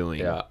he's doing.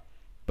 Yeah.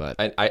 But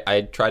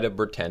I try to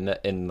pretend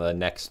that in the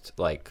next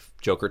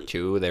Joker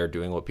 2 they're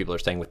doing what people are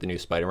saying with the new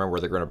Spider-Man, where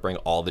they're going to bring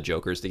all the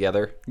Jokers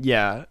together.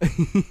 Yeah.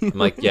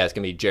 I'm it's going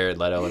to be Jared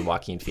Leto and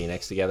Joaquin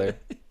Phoenix together.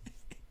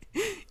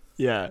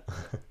 Yeah.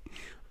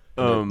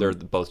 They're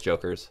both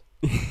Jokers.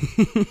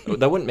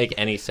 That wouldn't make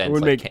any sense. It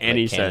wouldn't make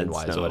any sense,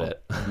 wise, no. would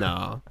it?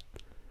 No.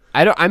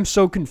 I'm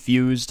so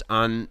confused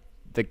on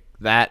the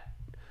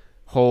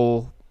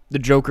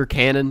Joker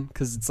canon,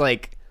 because it's I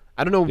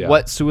don't know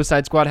what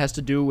Suicide Squad has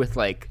to do with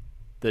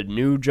the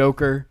new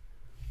Joker.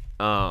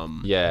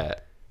 Yeah,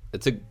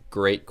 it's a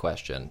great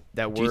question.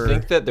 Do you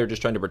think that they're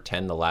just trying to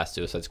pretend the last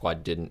Suicide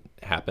Squad didn't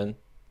happen?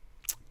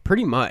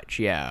 Pretty much,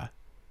 yeah.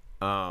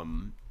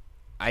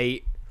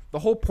 The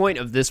whole point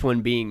of this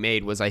one being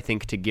made was, I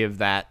think, to give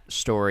that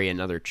story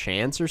another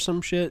chance or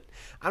some shit.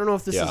 I don't know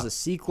if this is a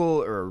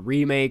sequel or a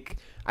remake.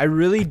 I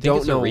really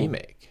don't know. It's a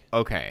remake.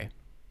 Okay.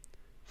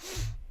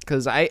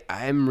 Because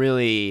I'm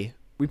really...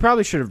 We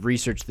probably should have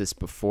researched this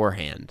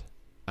beforehand.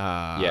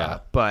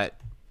 But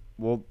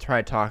we'll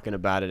try talking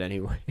about it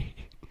anyway.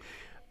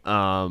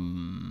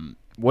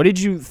 What did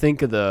you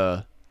think of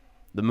the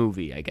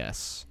movie, I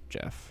guess,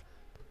 Jeff?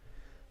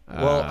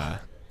 Well,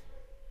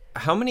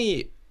 how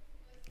many...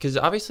 Because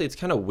obviously it's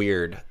kind of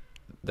weird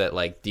that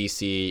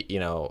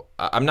DC,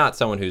 I'm not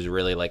someone who's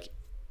really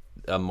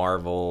a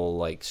Marvel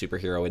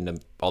superhero into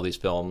all these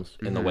films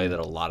in the way that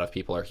a lot of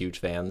people are huge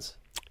fans.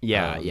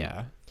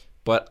 Yeah.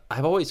 But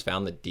I've always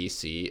found that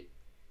DC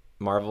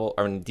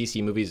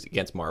movies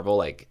against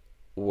Marvel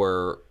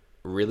were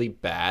really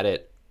bad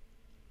at.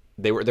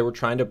 They were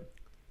trying to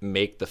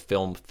make the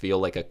film feel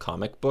like a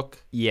comic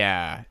book.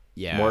 Yeah.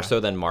 More so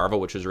than Marvel,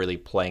 which was really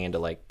playing into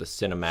the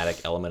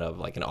cinematic element of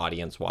an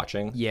audience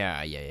watching. Yeah.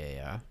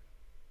 I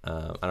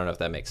don't know if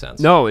that makes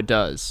sense. No, it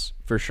does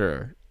for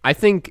sure. I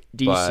think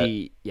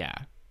DC,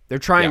 they're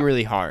trying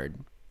really hard,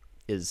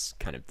 is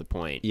kind of the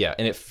point. Yeah,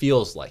 and it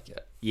feels like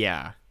it.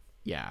 Yeah.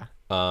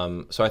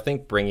 So I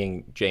think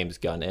bringing James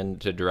Gunn in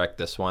to direct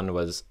this one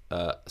was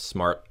a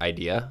smart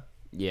idea.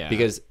 Yeah.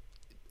 Because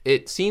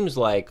it seems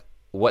like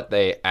what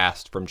they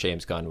asked from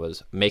James Gunn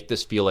was make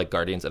this feel like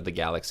Guardians of the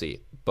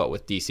Galaxy, but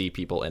with DC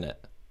people in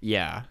it.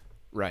 Yeah.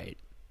 Right.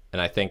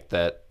 And I think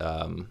that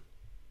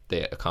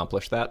they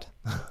accomplished that.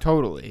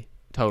 Totally.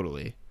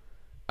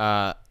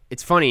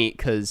 It's funny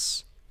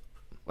because,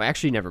 well,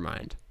 actually, never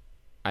mind.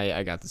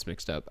 I got this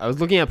mixed up. I was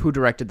looking up who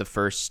directed the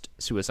first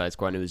Suicide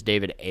Squad, and it was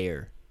David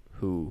Ayer,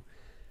 who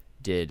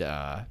did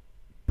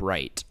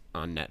Bright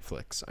on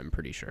Netflix, I'm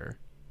pretty sure.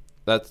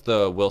 That's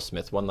the Will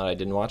Smith one that I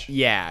didn't watch?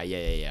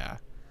 Yeah.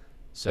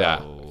 So,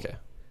 Yeah, okay.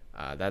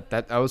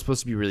 that was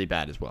supposed to be really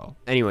bad as well.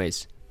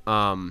 Anyways,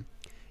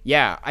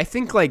 yeah, I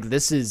think, like,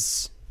 this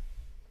is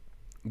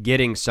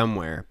getting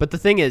somewhere. But the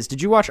thing is,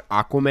 did you watch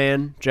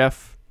Aquaman,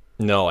 Jeff?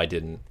 No, I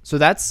didn't. So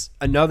that's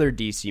another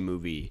DC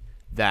movie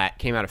that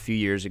came out a few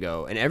years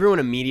ago, and everyone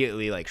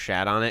immediately, like,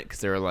 shat on it because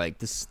they were like,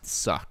 this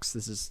sucks.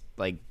 This is,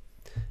 like,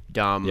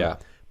 dumb. Yeah.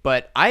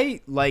 But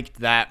I liked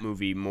that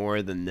movie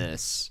more than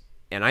this,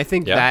 and I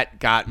think that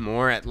got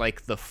more at,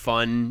 like, the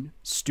fun,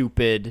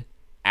 stupid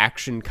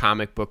action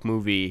comic book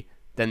movie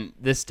than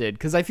this did,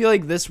 because I feel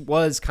like this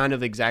was kind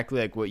of exactly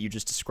like what you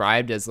just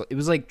described, as it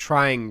was like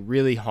trying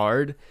really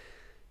hard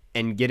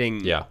and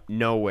getting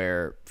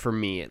nowhere, for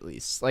me at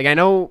least. Like, I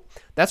know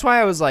that's why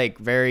I was like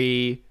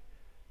very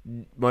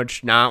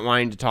much not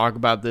wanting to talk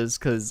about this,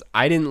 because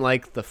I didn't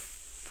like the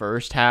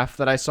first half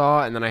that I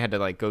saw, and then I had to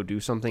like go do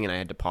something and I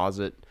had to pause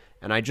it,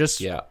 and I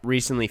just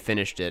recently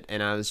finished it,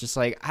 and I was just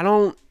like,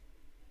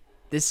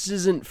 this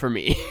isn't for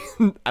me.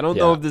 I don't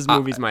know if this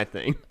movie's my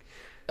thing.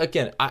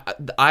 Again,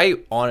 I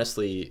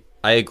honestly,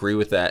 I agree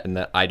with that, in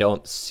that I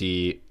don't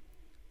see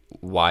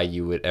why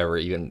you would ever,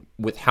 even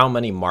with how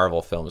many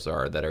Marvel films there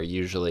are that are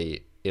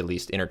usually at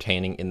least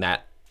entertaining in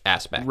that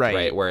aspect,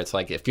 right? Where it's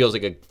like, it feels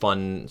like a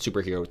fun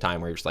superhero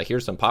time where you're just like,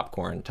 here's some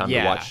popcorn, time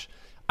to watch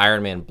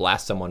Iron Man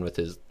blast someone with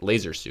his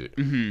laser suit.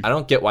 I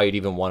don't get why you'd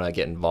even want to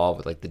get involved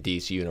with like the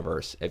DC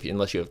universe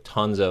unless you have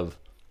tons of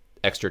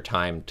extra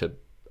time to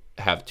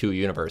have two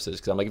universes.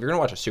 Because I'm like, if you're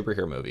gonna watch a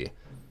superhero movie,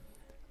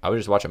 I would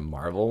just watch a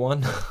Marvel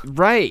one.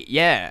 Right,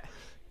 yeah.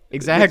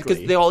 Exactly.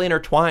 Because they all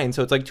intertwine,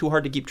 so it's like too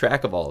hard to keep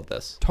track of all of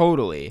this.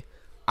 Totally.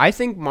 I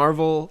think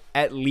Marvel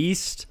at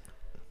least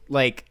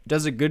like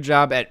does a good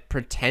job at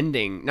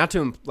pretending not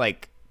to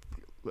like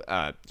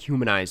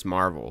humanize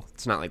Marvel.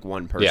 It's not like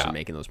one person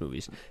making those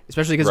movies,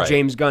 especially because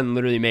James Gunn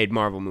literally made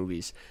Marvel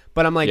movies.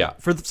 But I'm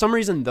like, for some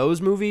reason, those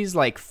movies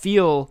like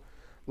feel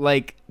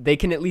like they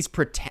can at least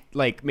pretend,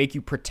 like make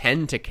you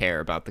pretend to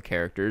care about the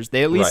characters.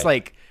 They at least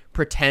like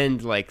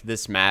pretend like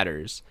this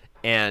matters,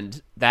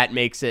 and that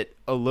makes it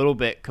a little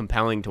bit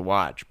compelling to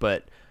watch.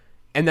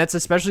 And that's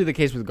especially the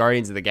case with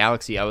Guardians of the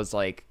Galaxy. I was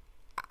like,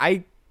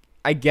 I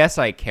guess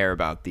I care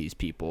about these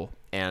people,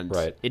 and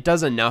it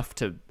does enough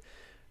to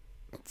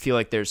feel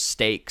like there's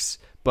stakes.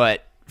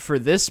 But for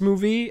this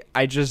movie,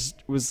 I just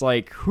was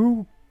like,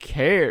 who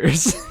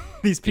cares?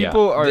 These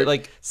people are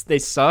like, they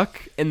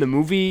suck, and the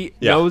movie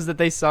knows that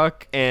they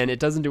suck, and it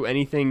doesn't do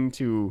anything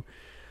to,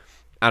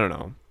 I don't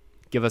know,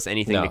 give us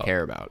anything to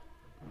care about.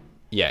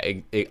 Yeah,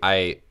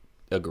 I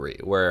agree.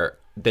 Where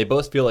they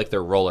both feel like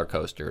they're roller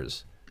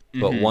coasters,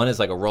 but one is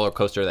like a roller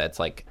coaster that's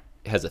like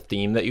has a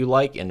theme that you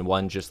like, and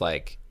one just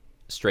like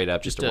straight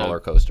up just a roller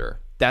coaster.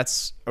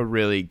 That's a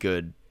really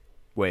good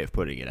way of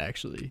putting it,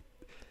 actually.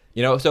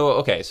 You know,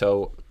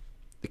 so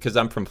because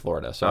I'm from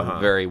Florida, so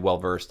I'm very well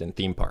versed in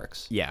theme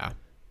parks. Yeah.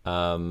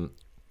 Did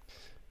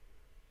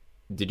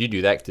you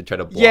do that to try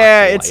to block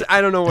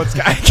I don't know what's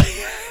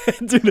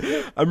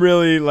dude, I'm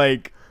really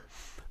like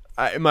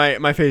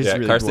my face is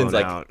really Carson's blown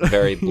like out.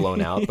 very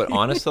blown out, but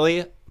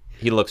honestly,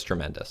 he looks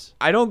tremendous.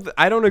 I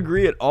don't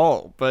agree at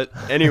all, but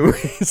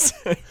anyways.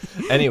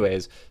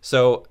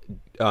 So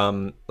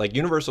like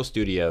Universal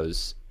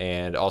Studios,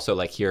 and also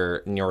like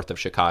here north of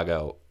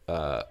Chicago,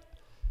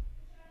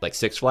 like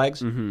Six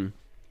Flags,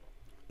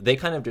 they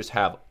kind of just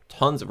have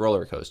tons of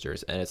roller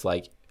coasters, and it's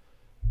like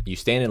you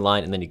stand in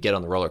line and then you get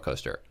on the roller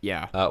coaster.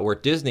 Yeah. Where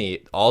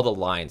Disney, all the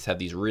lines have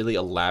these really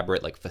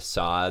elaborate like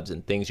facades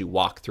and things you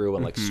walk through,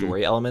 and like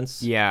story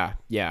elements. Yeah.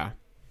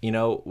 You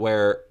know,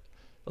 where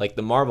like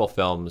the Marvel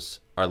films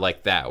are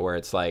like that, where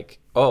it's like,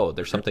 oh,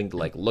 there's something to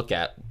like look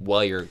at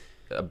while you're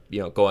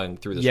going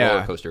through this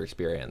roller coaster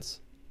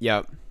experience.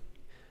 Yep.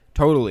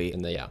 Totally.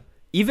 And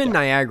even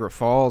Niagara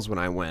Falls, when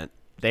I went,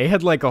 they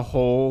had like a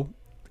whole,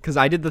 because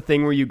I did the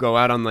thing where you go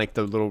out on like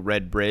the little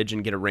red bridge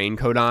and get a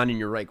raincoat on, and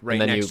you're like right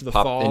next to the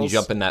falls. And you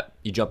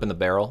jump in the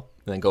barrel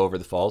and then go over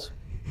the falls.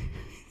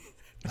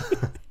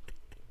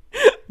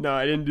 No,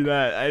 I didn't do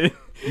that.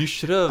 You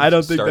should have. I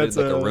don't think started that's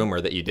like a rumor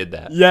that you did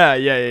that.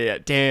 Yeah.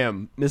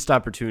 Damn, missed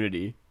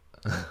opportunity.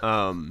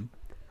 I'm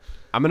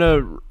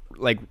gonna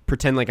like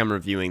pretend like I'm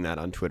reviewing that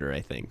on Twitter, I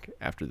think,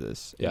 after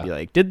this. And be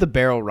like, did the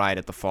barrel ride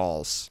at the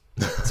falls?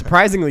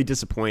 Surprisingly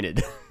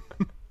disappointed.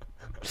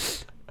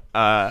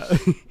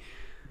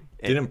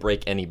 Didn't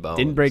break any bones.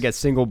 Didn't break a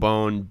single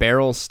bone.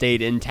 Barrel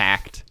stayed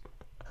intact.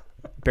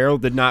 Barrel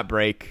did not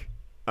break.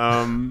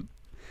 The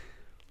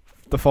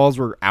falls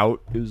were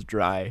out. It was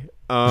dry.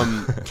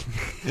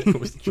 It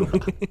was dry.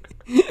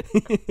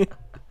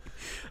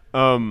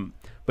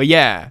 But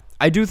yeah,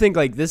 I do think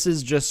like this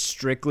is just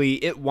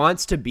strictly, it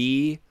wants to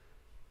be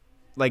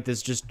like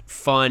this just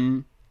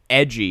fun,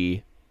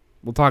 edgy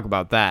We'll talk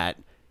about that.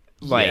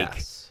 Like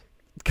Yes.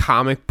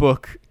 comic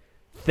book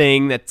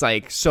thing that's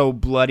like so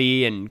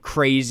bloody and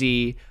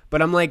crazy.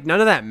 But I'm like, none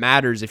of that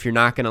matters if you're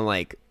not gonna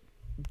like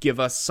give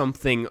us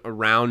something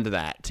around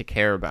that to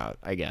care about,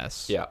 I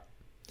guess. Yeah.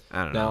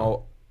 I don't know.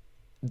 Now,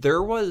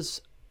 there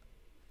was,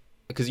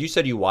 because you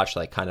said you watched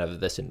like kind of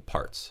this in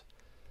parts.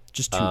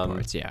 Just two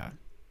parts, yeah.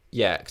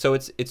 Yeah. So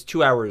it's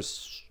 2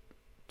 hours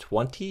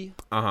 20.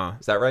 Uh-huh.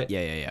 Is that right?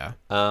 Yeah.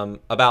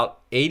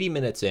 About 80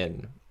 minutes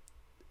in,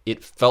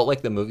 it felt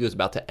like the movie was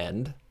about to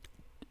end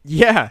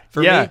Yeah.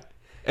 for me.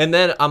 And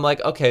then I'm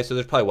like, okay, so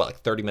there's probably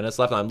like 30 minutes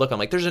left. And I'm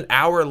like, there's an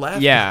hour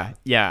left.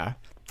 Yeah.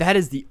 That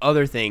is the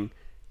other thing.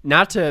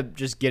 Not to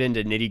just get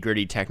into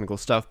nitty-gritty technical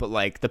stuff, but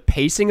like the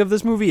pacing of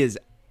this movie is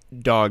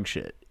dog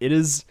shit. It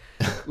is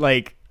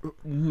like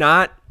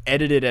not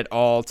edited at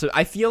all.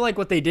 I feel like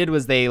what they did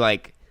was they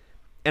like,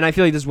 and I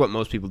feel like this is what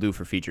most people do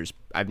for features.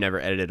 I've never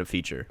edited a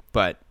feature,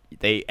 but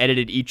they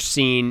edited each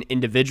scene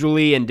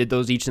individually and did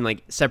those each in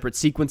like separate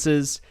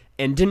sequences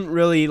and didn't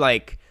really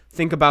like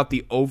think about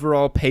the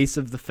overall pace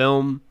of the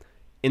film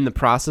in the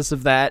process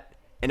of that.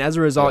 And as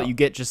a result, you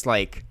get just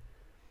like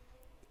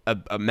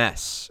a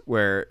mess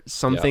where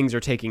some things are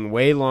taking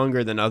way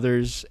longer than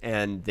others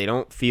and they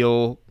don't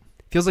feels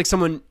like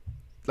someone,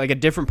 like a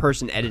different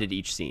person edited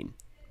each scene.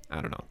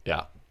 I don't know.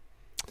 Yeah.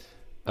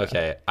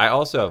 Okay. I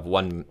also have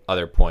one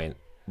other point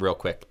real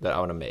quick that I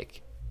want to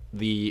make.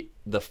 The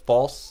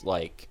false,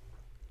 like,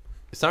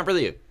 it's not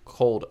really a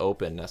cold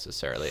open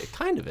necessarily. It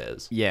kind of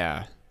is.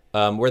 Yeah.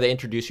 Where they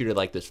introduce you to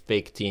like this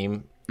fake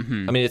team.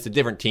 Mm-hmm. I mean, it's a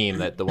different team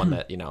that the one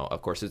that,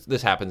 of course,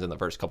 this happens in the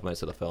first couple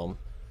minutes of the film,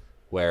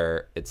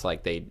 where it's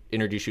like they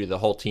introduce you to the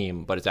whole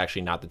team, but it's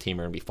actually not the team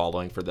you're going to be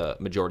following for the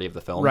majority of the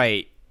film.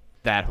 Right.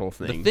 That whole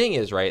thing. The thing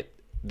is, right,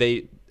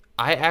 I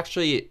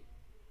actually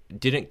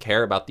didn't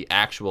care about the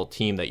actual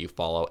team that you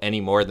follow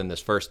any more than this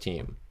first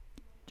team.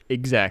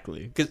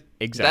 Exactly. Because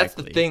that's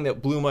the thing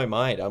that blew my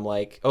mind. I'm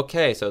like,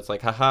 okay, so it's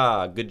like,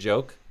 haha, good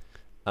joke.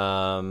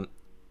 And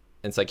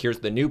it's like, here's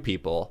the new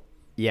people.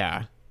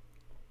 Yeah.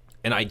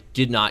 And I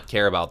did not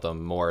care about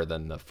them more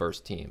than the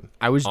first team.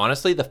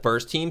 Honestly, the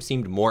first team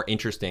seemed more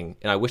interesting,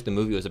 and I wish the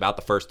movie was about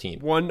the first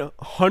team.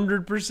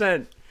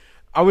 100%.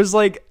 I was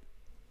like,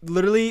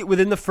 literally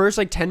within the first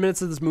like 10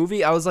 minutes of this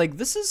movie, I was like,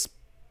 this is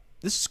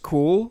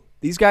cool.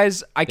 These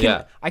guys, I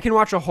can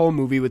watch a whole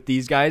movie with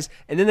these guys,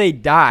 and then they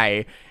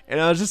die,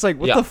 and I was just like,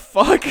 what the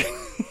fuck?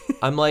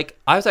 I'm like,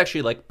 I was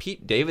actually like,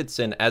 Pete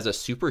Davidson as a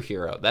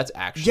superhero. That's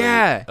actually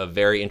a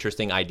very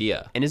interesting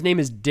idea. And his name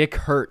is Dick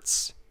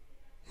Hertz.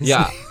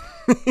 Yeah.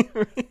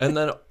 And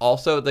then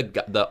also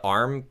the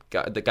arm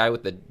guy, the guy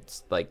with the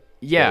like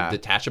the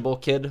detachable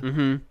kid.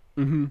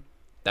 Mm-hmm.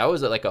 That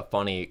was like a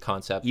funny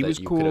concept that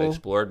you could have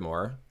explored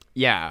more.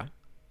 Yeah.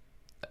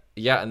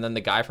 Yeah, and then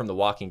the guy from The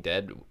Walking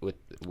Dead who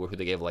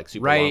they gave like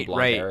super long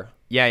blonde hair.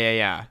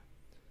 Yeah.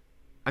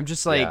 I'm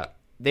just like,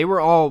 they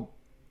were all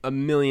a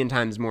million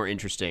times more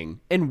interesting.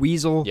 And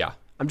Weasel. Yeah.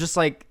 I'm just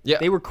like,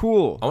 they were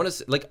cool. I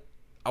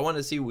want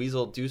to see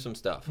Weasel do some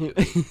stuff.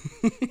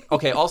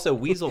 Okay, also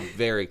Weasel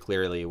very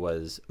clearly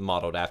was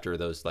modeled after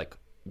those like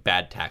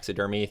bad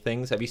taxidermy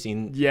things. Have you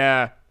seen?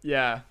 Yeah.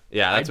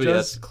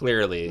 That's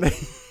clearly.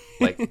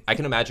 Like, I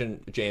can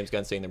imagine James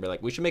Gunn saying there,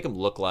 like, we should make him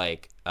look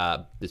like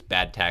this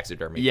bad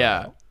taxidermy.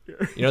 Yeah.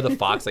 Photo. The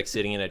fox like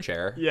sitting in a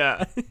chair.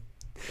 Yeah.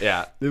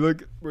 Yeah. They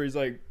look where he's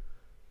like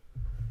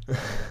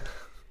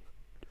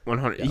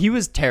 100. Yeah. He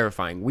was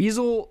terrifying.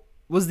 Weasel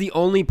was the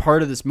only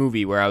part of this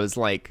movie where I was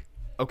like,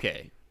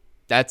 okay,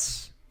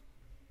 that's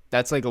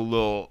like a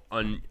little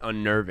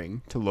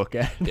unnerving to look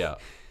at. Yeah.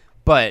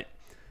 But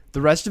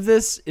the rest of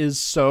this is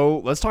so,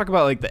 let's talk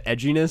about like the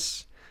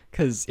edginess,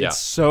 because it's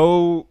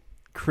so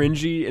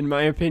cringy in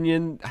my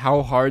opinion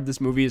how hard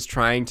this movie is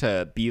trying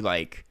to be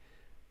like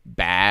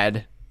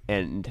bad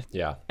and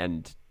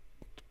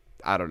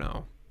I don't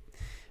know.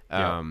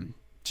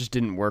 Just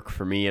didn't work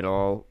for me at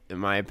all in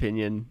my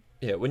opinion.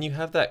 Yeah, when you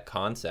have that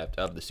concept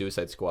of the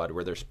Suicide Squad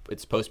where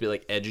it's supposed to be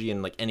like edgy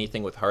and like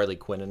anything with Harley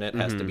Quinn in it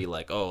has to be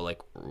like, oh, like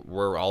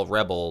we're all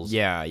rebels.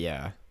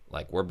 Yeah.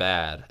 Like we're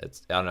bad.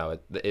 I don't know.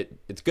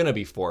 It's gonna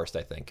be forced.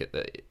 I think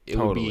it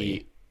totally would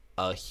be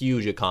a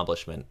huge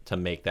accomplishment to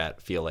make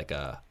that feel like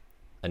a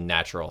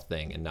natural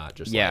thing and not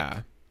just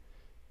like,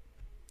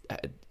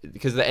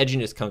 because the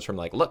edginess comes from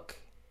like, look,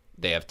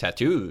 they have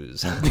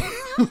tattoos. I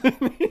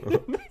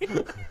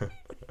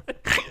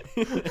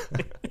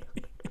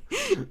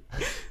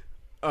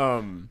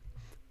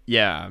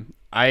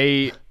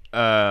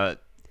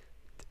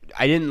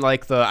didn't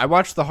like I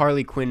watched the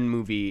Harley Quinn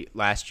movie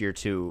last year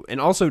too,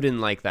 and also didn't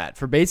like that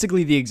for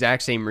basically the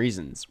exact same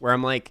reasons, where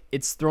I'm like,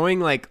 it's throwing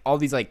like all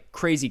these like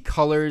crazy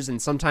colors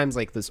and sometimes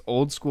like this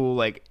old school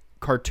like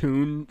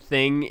cartoon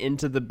thing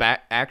into the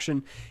back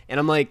action, and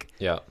I'm like,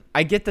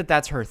 I get that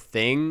that's her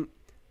thing.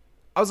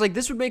 I was like,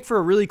 this would make for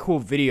a really cool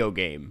video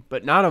game,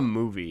 but not a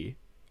movie.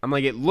 I'm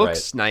like, it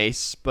looks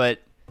nice, but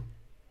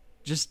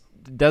just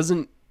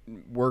doesn't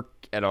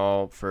work at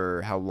all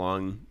for how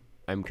long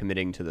I'm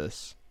committing to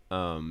this.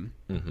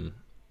 Mm-hmm.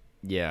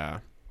 Yeah.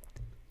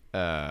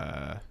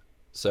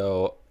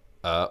 So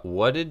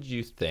What did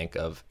you think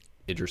of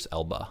Idris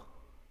Elba?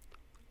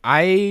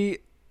 I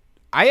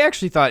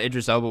actually thought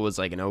Idris Elba was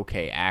like an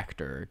okay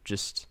actor.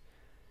 Just,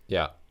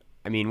 Yeah.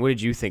 I mean, what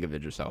did you think of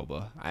Idris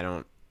Elba?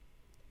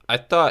 I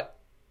thought,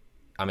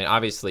 I mean,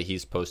 obviously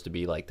he's supposed to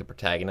be like the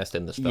protagonist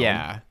in this film.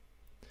 Yeah.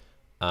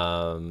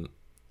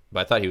 But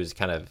I thought he was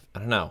kind of, I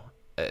don't know.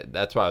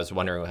 That's why I was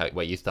wondering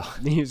what you thought.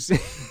 He's,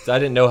 So I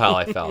didn't know how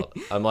I felt.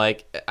 I'm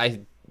like,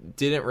 I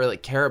didn't really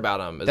care about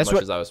him as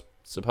much as I was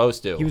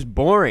supposed to. he was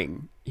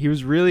boring. He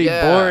was really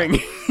Yeah. boring.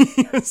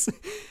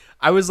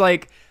 I was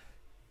like,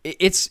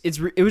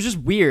 it was just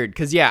weird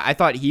because I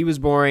thought he was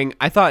boring.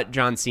 I thought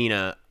John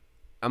Cena.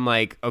 I'm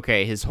like,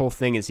 okay, his whole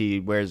thing is he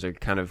wears a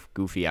kind of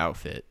goofy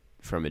outfit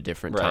from a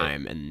different Right.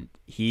 time, and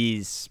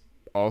he's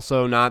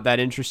also not that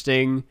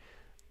interesting.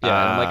 Yeah,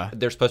 and I'm like,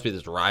 there's supposed to be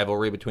this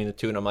rivalry between the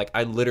two, and I'm like,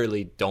 I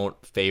literally don't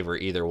favor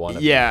either one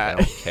of Yeah. them.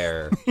 I don't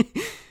care.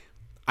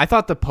 I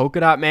thought the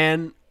Polka Dot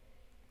Man,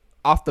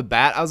 off the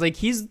bat, I was like,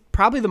 he's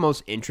probably the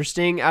most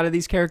interesting out of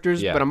these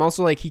characters, Yeah. but I'm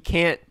also like, he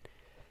can't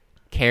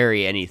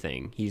carry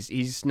anything.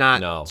 He's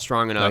not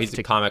strong enough. No, he's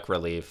the comic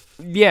relief,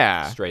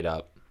 yeah, straight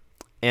up.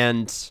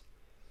 and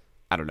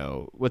I don't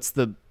know what's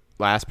the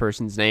last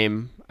person's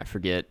name. I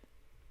forget.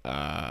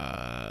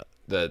 There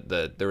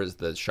was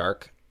the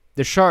shark.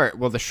 The shark.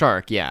 Well, the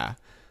shark. Yeah,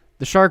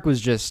 the shark was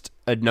just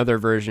another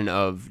version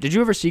of. Did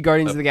you ever see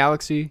Guardians of the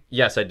Galaxy?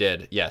 Yes, I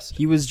did. Yes,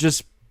 He was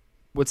just.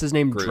 What's his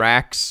name? Groot.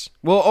 Drax.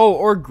 Well,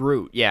 or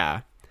Groot.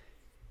 Yeah,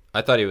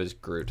 I thought he was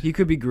Groot. he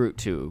could be Groot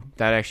too.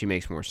 That actually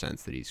makes more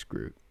sense that he's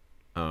Groot.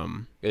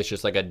 It's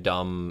just like a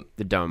dumb,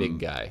 The dumb big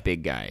guy.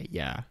 Big guy.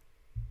 Yeah.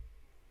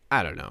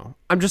 I don't know.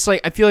 I'm just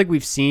like, I feel like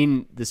we've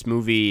seen this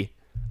movie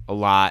a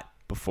lot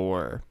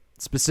before.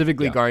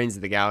 Specifically, Yeah. Guardians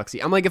of the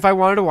Galaxy. I'm like, if I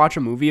wanted to watch a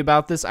movie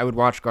about this, I would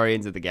watch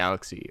Guardians of the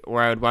Galaxy,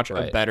 or I would watch a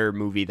Right. better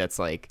movie that's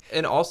like,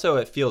 And also,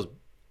 it feels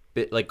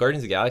like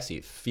Guardians of the Galaxy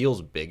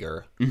feels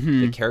bigger.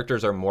 Mm-hmm. The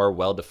characters are more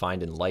well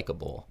defined and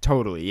likable.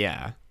 totally,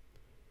 yeah.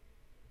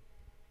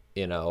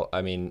 You know,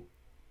 I mean,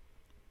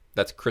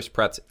 that's Chris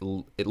Pratt's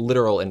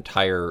literal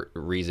entire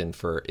reason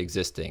for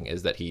existing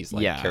is that he's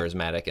like Yeah.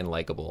 charismatic and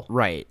likable.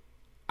 Right.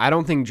 I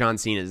don't think John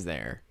Cena's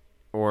there,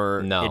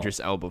 or No. Idris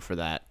Elba for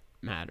that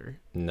matter.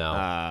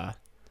 No,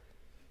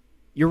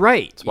 You're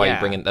right. that's why yeah. you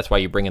bring in. That's why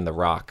you bring in The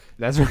Rock.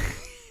 That's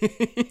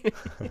right.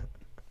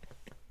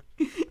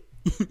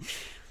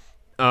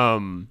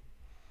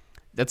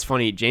 That's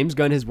funny. James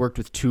Gunn has worked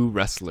with 2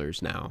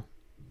 wrestlers now.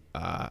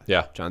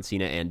 Yeah, John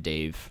Cena and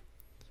Dave.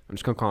 I'm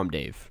just gonna call him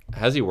Dave.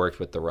 has he worked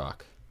with The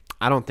Rock?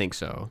 I don't think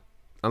so,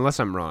 unless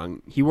I'm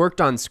wrong. He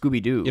worked on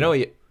Scooby Doo. You know,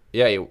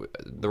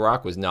 The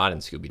Rock was not in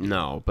Scooby Doo.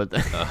 no, but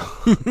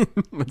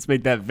let's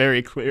make that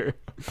very clear.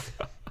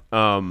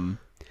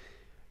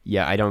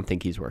 Yeah, I don't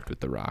think he's worked with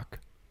The Rock.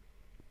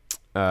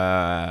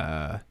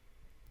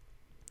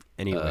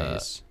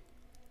 Anyways,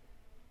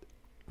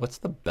 What's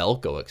the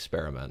Belko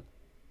experiment?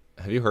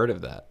 Have you heard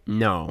of that?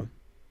 no.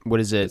 What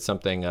is it? It's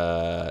something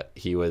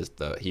he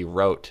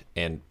wrote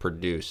and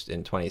produced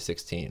in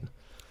 2016.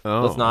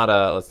 Oh, Let's not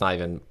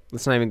even.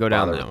 let's not even go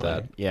down bother that with way.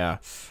 that. Yeah.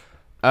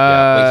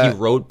 Yeah, like he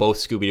wrote both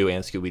Scooby Doo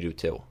and Scooby Doo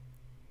 2.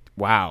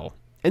 Wow.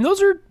 And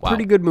those are Wow.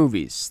 pretty good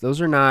movies.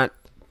 Those are not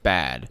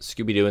bad.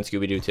 Scooby Doo and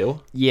Scooby Doo 2.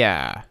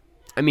 Yeah.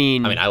 I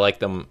mean, I like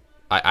them.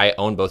 I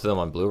own both of them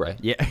on Blu-ray.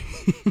 yeah.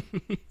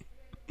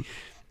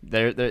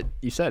 there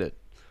you said it.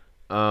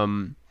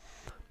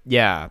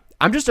 Yeah.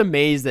 I'm just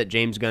amazed that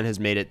James Gunn has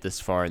made it this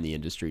far in the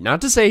industry.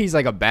 Not to say he's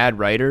like a bad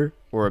writer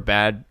or a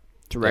bad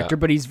director, Yeah.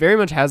 but he's very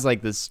much has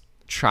like this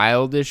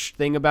childish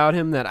thing about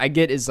him that I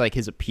get is like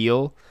his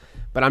appeal.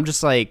 But I'm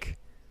just like,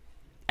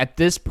 at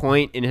this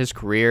point in his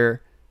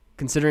career,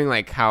 considering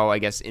like how I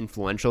guess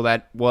influential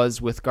that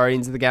was with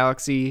Guardians of the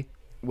Galaxy,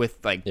 with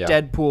like Yeah.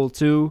 Deadpool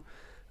 2,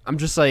 I'm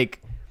just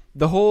like,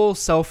 the whole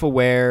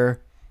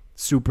self-aware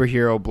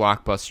superhero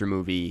blockbuster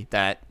movie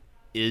that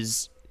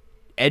is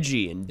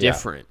edgy and Yeah.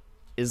 different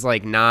is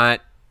like not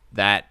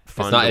that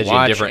fun not to edgy and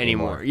watch different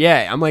anymore. anymore.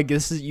 Yeah, I'm like,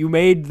 you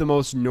made the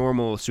most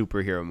normal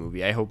superhero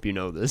movie. I hope you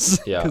know this.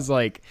 Yeah. Because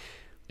like,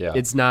 Yeah.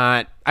 it's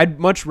not. I'd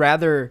much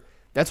rather.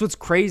 That's what's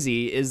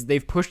crazy is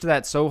they've pushed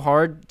that so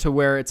hard to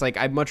where it's like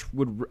I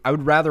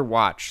would rather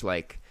watch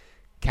like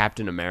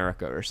Captain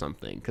America or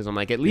something because I'm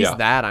like at least Yeah.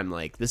 that I'm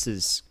like this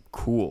is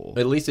cool.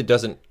 At least it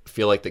doesn't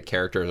feel like the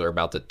characters are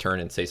about to turn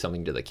and say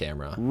something to the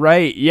camera.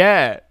 Right?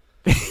 Yeah.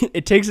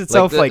 It takes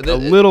itself like a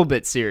little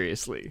bit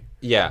seriously.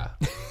 Yeah.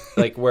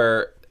 Like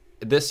where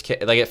like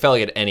it felt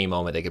like at any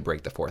moment they could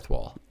break the fourth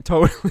wall.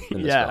 Totally.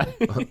 in this Yeah.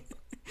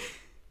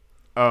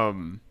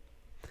 film.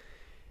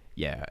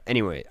 Yeah.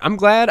 Anyway, I'm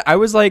glad. I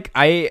was like,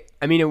 I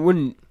mean, it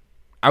wouldn't.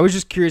 I was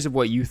just curious of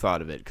what you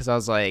thought of it because I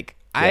was like,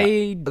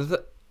 Yeah.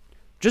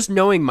 just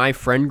knowing my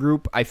friend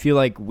group, I feel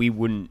like we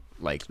wouldn't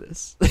like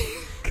this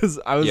because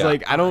I was Yeah,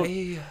 like,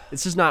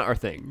 it's just not our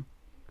thing.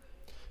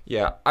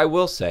 Yeah, I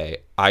will say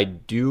I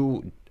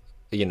do,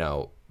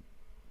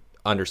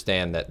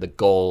 understand that the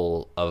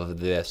goal of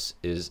this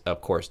is,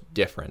 of course,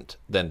 different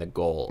than the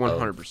goal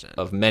 100%.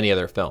 of many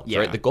other films. Yeah.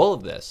 Right? The goal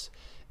of this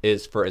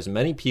is for as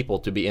many people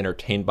to be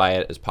entertained by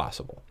it as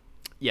possible.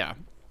 Yeah.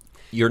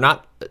 You're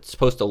not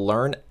supposed to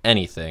learn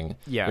anything.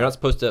 Yeah. You're not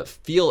supposed to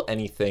feel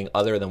anything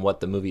other than what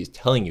the movie is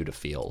telling you to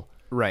feel.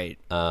 Right.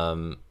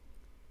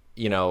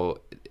 You know,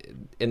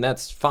 and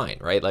that's fine,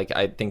 right? Like,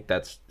 I think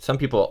that's, some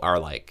people are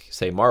like,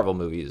 say Marvel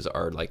movies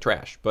are like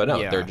trash, but no,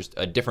 Yeah. they're just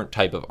a different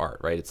type of art,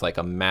 right? It's like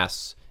a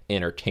mass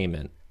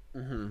entertainment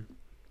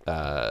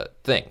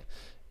thing.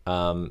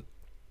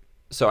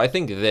 So I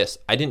think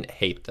I didn't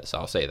hate this.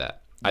 I'll say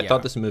that. I Yeah.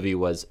 thought this movie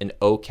was an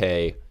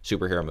okay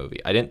superhero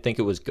movie. I didn't think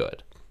it was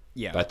good,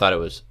 Yeah. but I thought it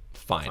was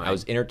fine. I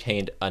was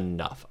entertained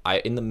enough.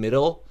 In the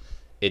middle,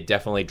 it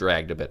definitely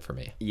dragged a bit for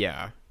me.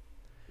 Yeah.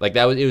 Like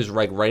it was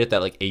like right at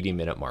that like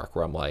 80-minute mark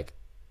where I'm like,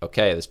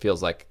 okay, this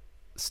feels like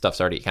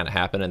stuff's already kind of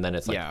happened, and then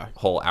it's like Yeah. a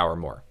whole hour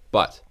more.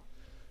 But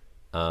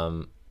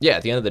yeah,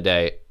 at the end of the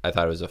day, I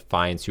thought it was a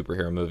fine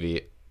superhero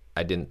movie.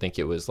 I didn't think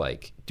it was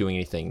like doing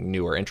anything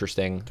new or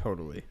interesting.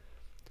 Totally.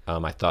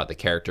 I thought the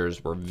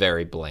characters were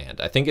very bland.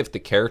 I think if the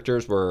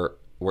characters were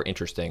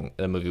interesting,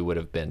 the movie would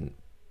have been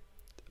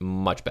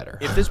much better.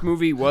 If this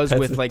movie was That's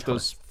with the like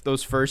point.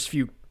 those first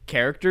few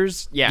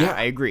characters, yeah,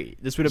 I agree.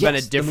 This would have been a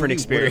Yes, the different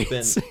movie would have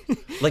experience. been-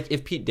 like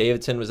if Pete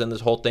Davidson was in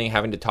this whole thing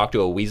having to talk to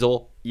a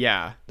weasel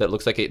Yeah. that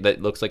looks like a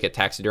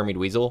taxidermied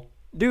weasel.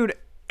 Dude,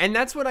 and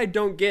that's what I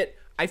don't get.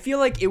 I feel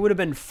like it would have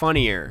been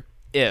funnier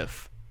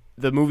if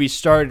the movie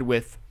started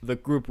with the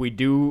group we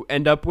do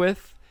end up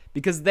with,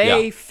 because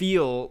they Yeah.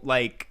 feel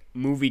like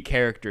movie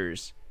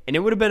characters, and it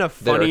would have been a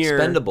They're funnier.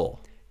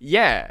 expendable.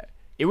 Yeah,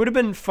 it would have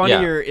been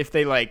funnier if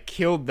they like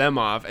killed them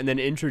off and then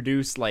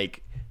introduced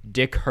like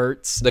Dick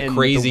Hertz, The and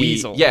crazy- the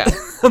Weasel. yeah.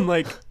 I'm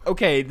like,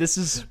 okay, this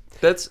is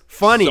That's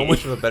Funny. so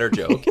much of a better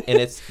joke, and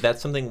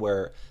that's something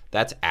where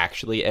that's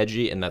actually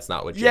edgy, and that's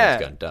not what James Yeah.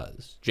 Gunn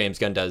does. James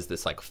Gunn does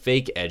this like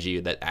fake edgy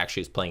that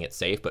actually is playing it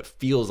safe, but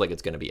feels like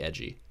it's going to be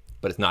edgy,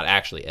 but it's not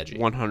actually edgy.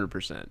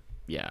 100%.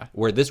 Yeah,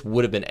 Where this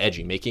would have been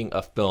edgy, making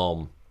a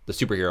film, the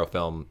superhero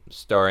film,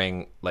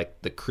 starring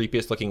like the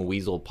creepiest looking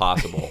weasel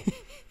possible.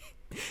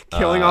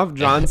 killing off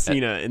John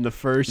Cena in the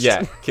first.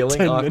 Yeah, killing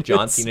 10 off John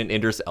minutes. Cena and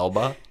Idris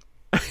Elba,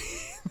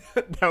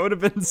 That would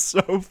have been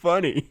so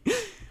funny.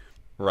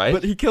 right?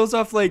 But he kills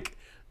off like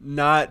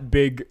not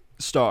big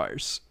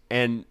stars,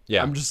 and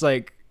Yeah. I'm just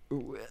like,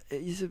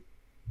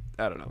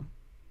 I don't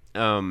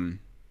know.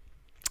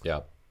 Yeah.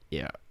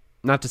 Yeah.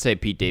 Not to say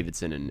Pete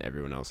Davidson and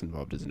everyone else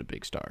involved isn't a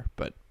big star,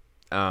 but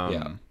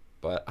Yeah,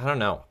 but I don't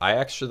know.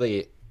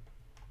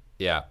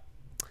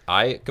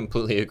 I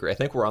completely agree. I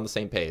think we're on the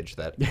same page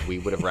that we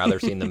would have rather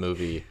seen the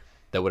movie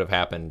that would have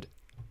happened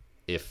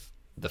if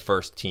the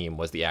first team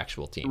was the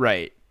actual team.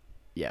 right.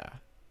 Yeah.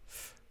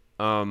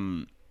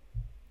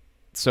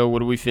 So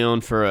what are we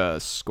feeling for a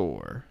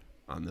score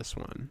on this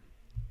one?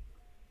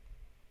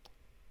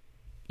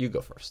 You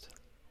go first.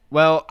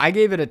 Well, I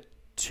gave it a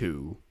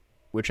 2,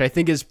 which I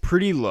think is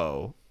pretty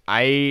low.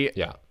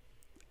 Yeah.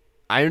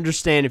 I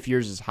understand if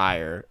yours is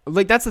higher.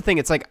 Like that's the thing.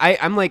 It's like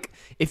I'm like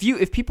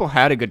if people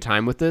had a good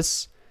time with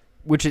this,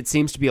 which it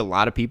seems to be a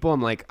lot of people,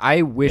 I'm like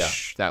I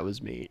wish that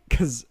was me,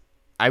 because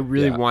I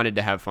really Yeah. wanted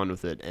to have fun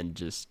with it and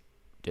just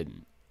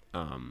didn't.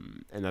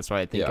 And that's why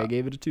I think Yeah. I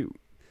gave it a 2.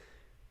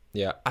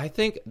 Yeah. I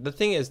think the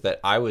thing is that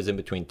I was in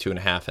between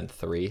 2.5 and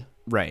 3,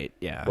 Right.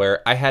 Yeah.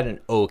 where I had an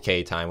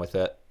okay time with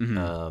it.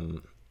 Mm-hmm.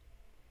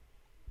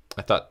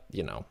 I thought,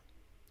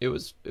 it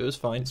was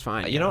fine. It's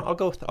fine, You know, I'll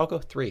go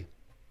 3.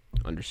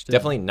 Understood.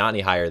 Definitely not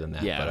any higher than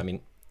that. Yeah. But I mean,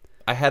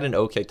 I had an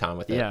okay time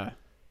with it. Yeah.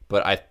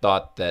 But I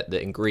thought that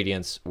the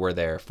ingredients were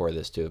there for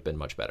this to have been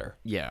much better.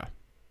 Yeah.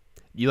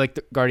 You like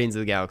the Guardians of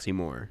the Galaxy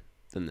more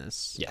than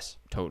this? Yes.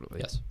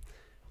 Totally. Yes.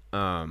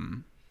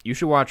 You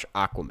should watch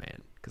Aquaman,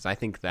 because I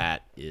think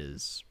that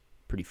is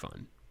pretty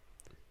fun.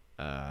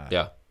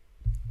 Yeah.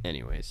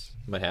 Anyways,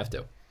 Might have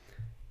to.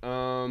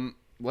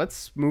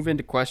 let's move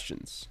into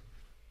questions.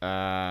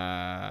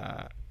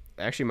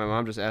 Actually, my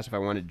mom just asked if I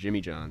wanted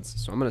Jimmy John's,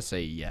 so I'm gonna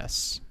say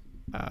yes.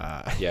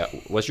 Yeah.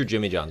 What's your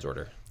Jimmy John's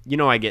order? You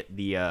know, I get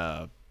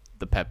the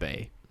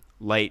Pepe,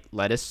 light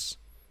lettuce,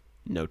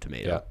 no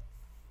tomato.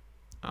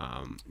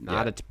 Not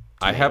Yeah. a tomato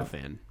I have-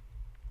 fan.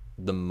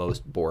 The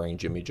most boring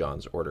Jimmy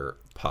John's order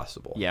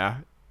possible.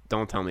 Yeah,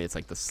 don't tell me it's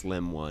like the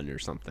slim one or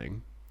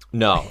something.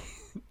 No.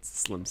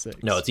 It's Slim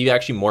 6. No, it's even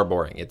actually more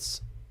boring.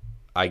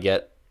 I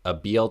get a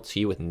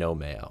BLT with no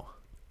mayo.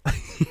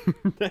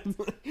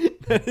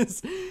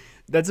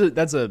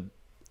 that's a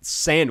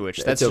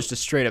sandwich. That's a just a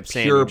straight up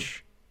Pure,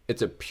 sandwich.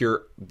 it's a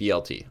pure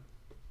BLT.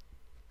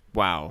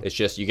 Wow. It's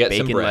just you get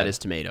Bacon, some bread. lettuce,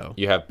 tomato.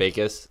 You have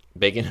bacon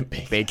and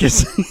bacon. Bacon.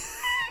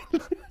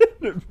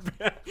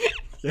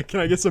 Yeah,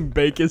 can I get some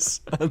bacon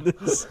on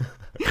this?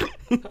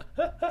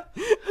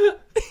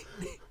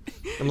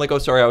 I'm like, oh,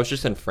 sorry, I was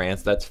just in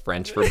France. That's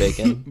French for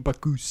bacon.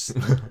 Bacchus.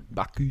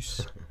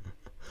 Bacchus.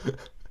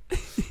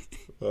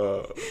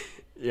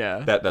 Yeah.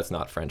 That's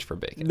not French for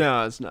bacon.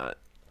 No, it's not.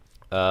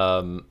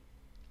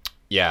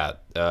 Yeah.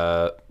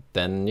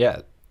 Then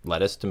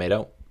lettuce,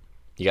 tomato.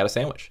 You got a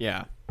sandwich.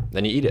 Yeah.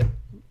 Then you eat it.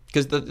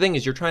 Because the thing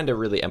is, you're trying to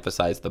really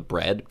emphasize the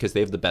bread because they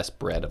have the best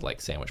bread of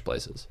like sandwich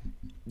places.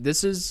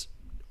 This is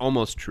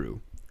almost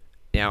true.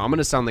 Now, I'm going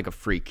to sound like a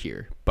freak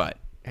here, but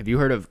Have you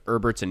heard of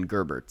Herberts and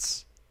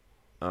Gerberts?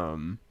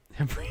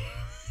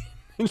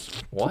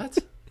 What?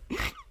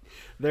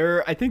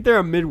 I think they're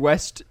a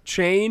Midwest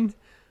chain.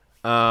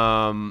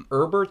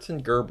 Herberts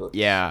and Gerberts.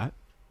 Yeah,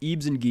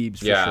 Ebes and Geebs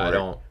for Yeah, short. I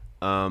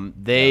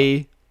don't.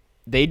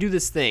 They do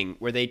this thing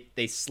where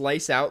they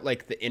slice out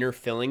like the inner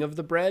filling of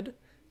the bread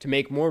to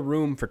make more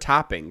room for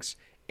toppings,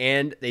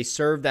 and they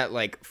serve that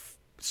like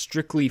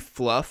strictly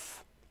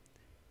fluff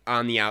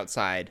on the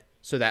outside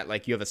so that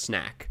like you have a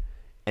snack,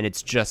 and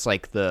it's just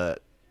like the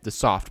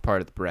soft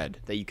part of the bread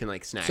that you can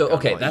like snack. So on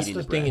okay, while that's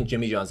eating the thing in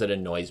Jimmy John's that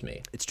annoys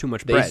me. It's too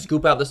much They bread.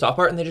 scoop out the soft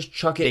part and they just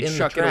chuck it They in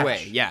chuck the trash. it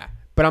away. Yeah,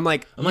 but I'm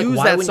like, like, use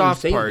why that wouldn't you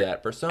soft save part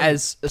that for some-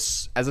 as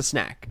a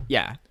snack.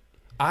 Yeah,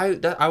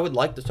 I would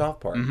like the soft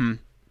part.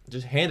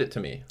 Just hand it to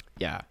me.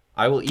 yeah.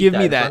 I will eat Give that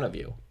me in that. front of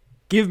you.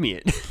 Give me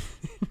it.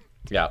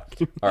 Yeah.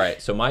 All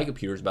right. So my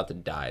computer's about to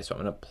die, so I'm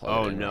gonna plug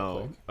Oh it in real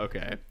no. quick.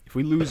 Okay. If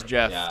we lose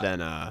Jeff, Yeah.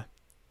 then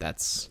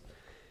that's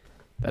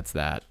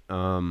that.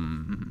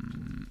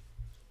 I'm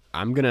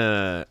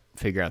gonna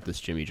figure out this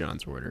Jimmy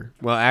John's order.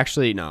 Well,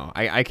 actually, no.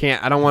 I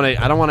can't. I don't want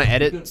to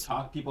edit.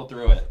 Talk people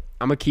through it.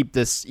 I'm gonna keep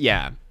this.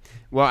 Yeah.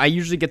 Well, I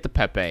usually get the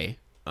Pepe.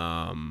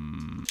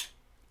 I'm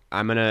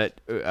gonna.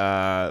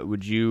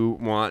 Would you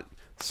want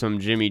some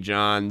Jimmy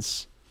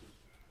John's?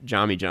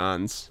 Jimmy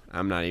John's.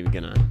 I'm not even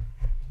gonna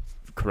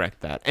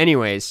correct that.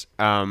 Anyways,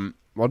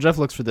 while Jeff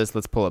looks for this,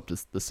 let's pull up the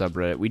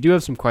subreddit. We do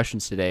have some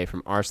questions today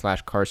from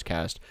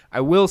r/Carscast. I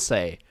will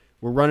say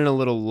we're running a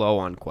little low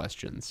on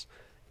questions,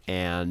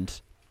 and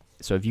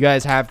so if you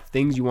guys have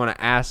things you want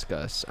to ask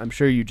us, I'm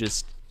sure you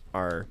just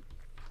are,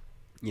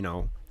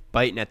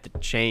 biting at the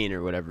chain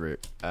or whatever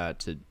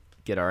to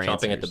get our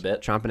answers. Chomping at the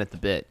bit? Chomping at the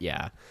bit,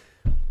 yeah.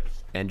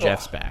 And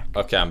Jeff's back.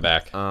 Okay, I'm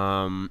back.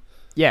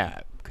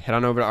 Yeah, head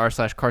on over to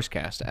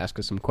r/Carscast to ask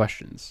us some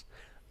questions.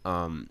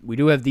 We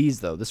do have these,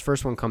 though. This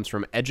first one comes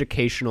from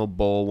Educational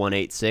Bowl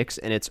 186,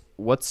 and it's,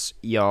 what's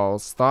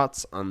y'all's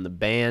thoughts on the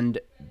band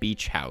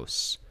Beach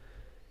House?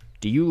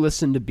 Do you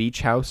listen to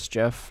Beach House,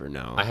 Jeff, or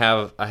no? I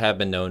have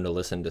been known to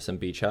listen to some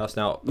Beach House.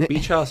 Now,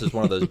 Beach House is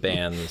one of those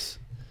bands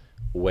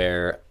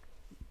where,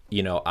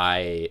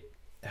 I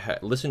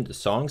listen to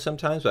songs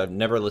sometimes, but I've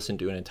never listened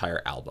to an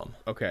entire album.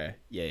 Okay.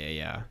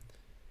 Yeah.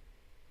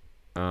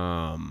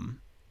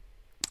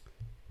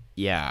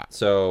 Yeah.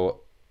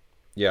 So,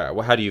 yeah.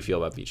 Well, how do you feel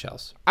about Beach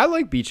House? I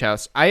like Beach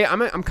House.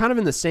 I'm kind of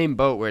in the same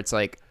boat where it's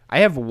like I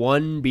have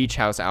one Beach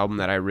House album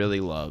that I really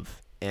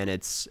love, and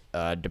it's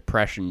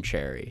Depression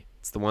Cherry.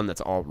 It's the one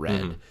that's all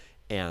red,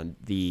 and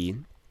the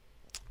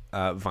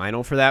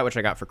vinyl for that, which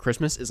I got for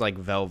Christmas, is like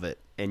velvet,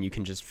 and you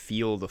can just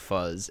feel the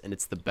fuzz, and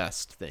it's the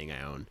best thing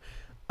I own.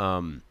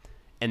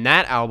 And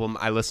that album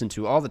I listen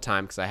to all the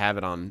time because I have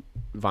it on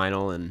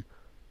vinyl, and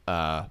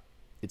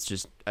it's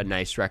just a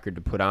nice record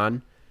to put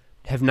on.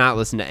 Have not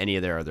listened to any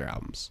of their other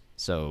albums,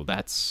 so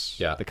that's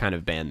the kind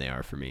of band they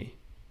are for me.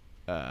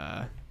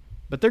 But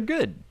they're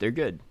good. They're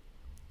good.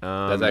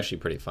 That's actually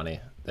pretty funny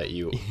that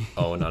you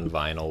own on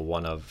vinyl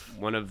one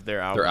of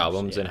their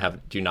albums,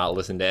 and do not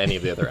listen to any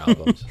of the other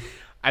albums.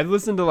 I've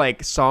listened to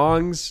like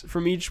songs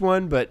from each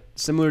one, but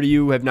similar to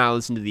you, have not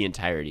listened to the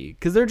entirety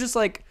because they're just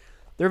like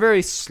they're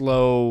very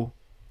slow,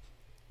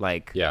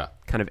 like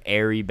kind of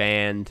airy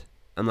band.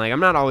 I'm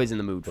not always in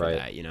the mood for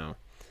that,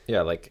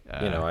 Yeah, like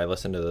I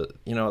listen to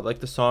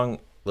the song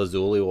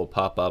Lazuli will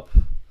pop up.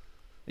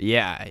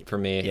 Yeah, for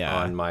me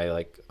on my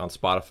on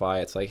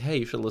Spotify. It's like, hey,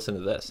 you should listen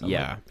to this. I'm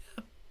like,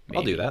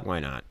 I'll do that. Why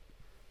not?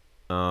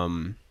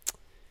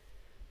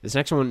 This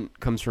next one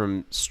comes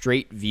from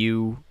Straight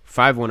View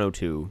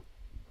 5102,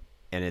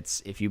 and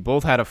it's, if you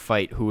both had a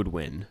fight, who would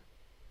win?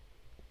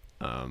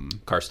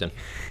 Karsten.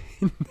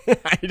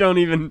 I don't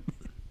even.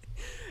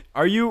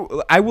 Are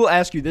you? I will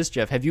ask you this,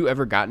 Jeff. Have you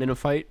ever gotten in a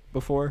fight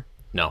before?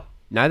 No.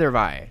 Neither have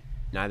I.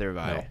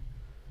 No.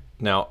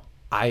 Now,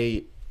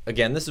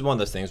 again, this is one of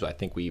those things where I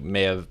think we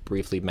may have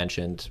briefly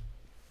mentioned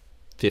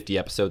 50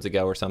 episodes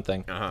ago or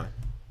something.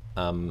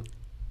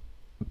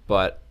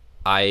 But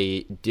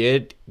I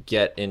did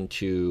get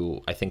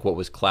into, I think, what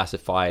was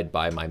classified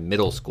by my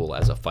middle school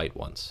as a fight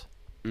once.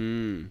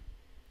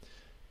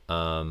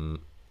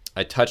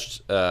 I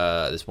touched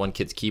this one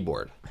kid's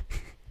keyboard.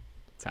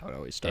 That's how it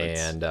always starts.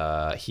 And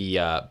he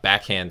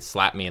backhand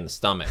slapped me in the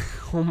stomach.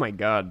 Oh my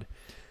god.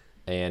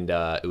 And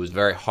it was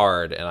very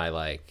hard, and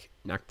I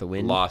knocked the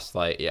wind. Lost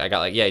I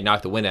got he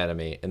knocked the wind out of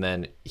me, and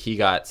then he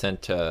got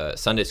sent to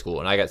Sunday school,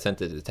 and I got sent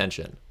to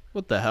detention.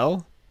 What the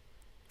hell?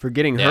 For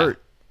getting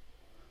hurt?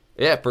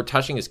 Yeah, for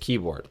touching his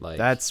keyboard.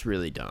 That's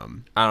really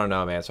dumb. I don't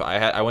know, man. So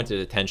I went to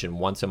detention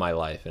once in my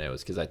life, and it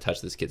was because I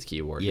touched this kid's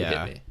keyboard. Yeah, he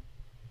hit me.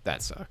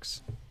 That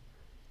sucks.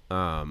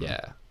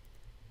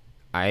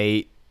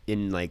 I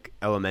in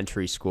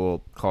elementary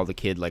school called a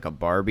kid a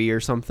Barbie or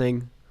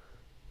something,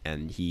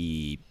 and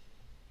he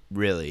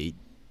really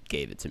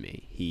gave it to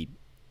me. He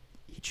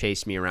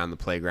chased me around the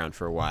playground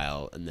for a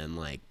while, and then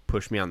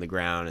pushed me on the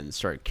ground and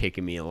started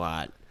kicking me a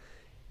lot.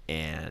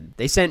 And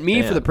they sent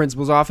me for the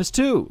principal's office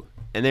too.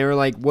 And they were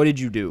like, "What did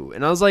you do?"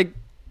 And I was like,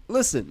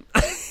 "Listen,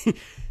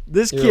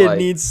 this kid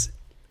needs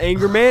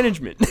anger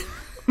management."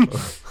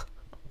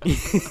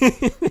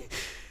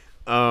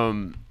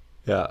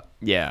 Yeah.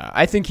 Yeah,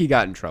 I think he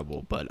got in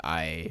trouble, but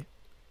I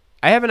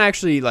haven't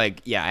actually I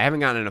haven't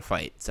gotten in a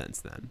fight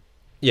since then.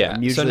 Yeah.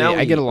 Usually, so now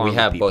I get along. we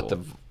have with people. both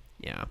of.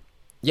 Yeah.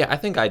 Yeah, I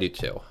think I do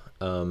too.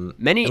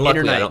 Many and luckily,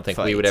 internet I don't think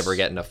we would fights. ever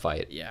get in a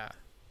fight. Yeah.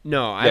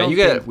 No, I Yeah, don't you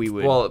think get we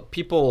would. well.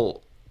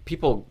 People,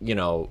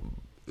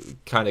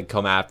 kind of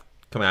come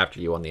after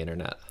you on the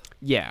internet.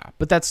 Yeah,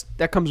 but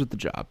that comes with the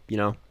job.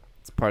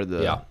 It's part of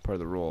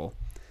the role.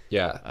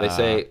 Yeah, they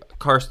say,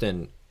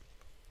 Karsten,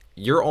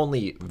 you're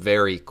only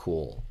very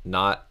cool,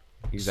 not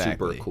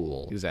Exactly. super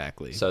cool.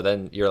 Exactly. So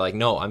then you're like,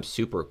 no, I'm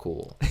super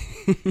cool.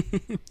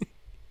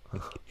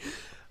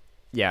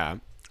 Yeah.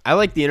 I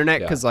like the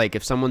internet Yeah. because,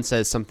 if someone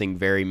says something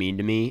very mean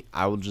to me,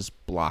 I will just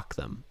block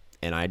them,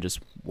 and I just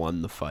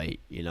won the fight.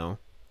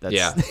 That's,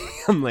 Yeah.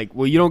 I'm like,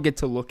 well, you don't get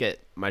to look at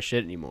my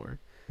shit anymore.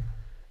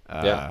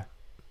 Yeah.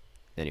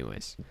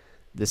 Anyways,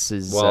 this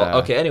is Well,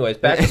 okay. Anyways,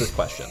 back to this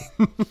question.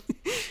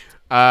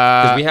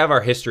 Because we have our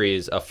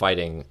histories of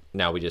fighting.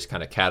 Now we just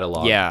kind of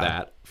catalog Yeah.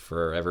 that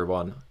for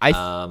everyone.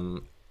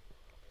 I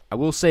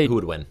will say, Who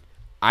would win?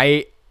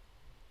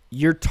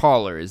 you're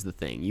taller is the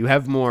thing. You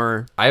have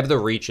more. I have the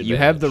reach advantage. You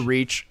have the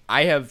reach.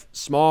 I have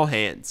small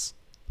hands.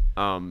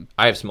 I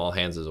have small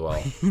hands as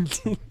well.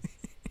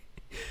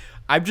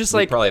 I'm just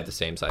We probably have the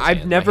same size. I've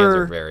hands. never- My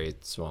hands are very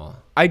small.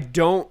 I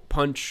don't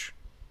punch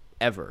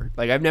ever.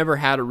 I've never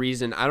had a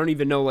reason. I don't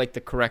even know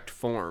the correct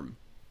form.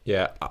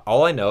 Yeah.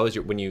 All I know is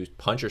when you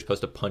punch, you're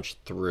supposed to punch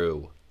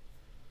through.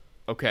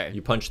 Okay.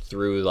 You punch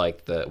through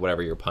the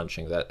whatever you're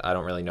punching. That I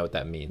don't really know what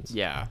that means.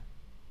 Yeah.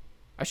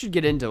 I should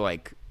get into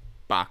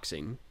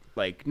boxing.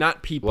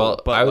 Not people,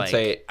 Well, but I would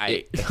say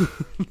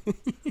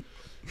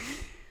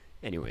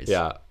Anyways.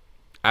 Yeah.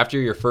 After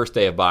your first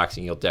day of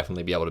boxing, you'll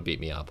definitely be able to beat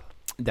me up.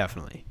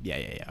 Definitely.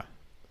 Yeah.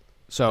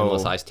 So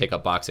Unless I take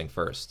up boxing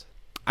first.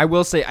 I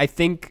will say I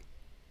think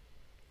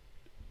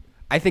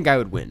I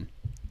would win.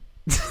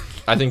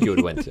 I think you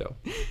would win too.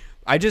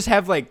 I just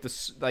have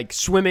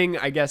swimming.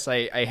 I guess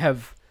I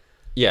have.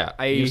 Yeah,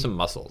 you have some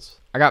muscles.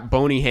 I got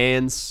bony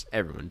hands.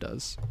 Everyone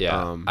does.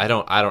 Yeah, I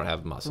don't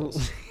have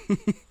muscles.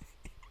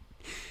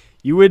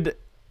 You would.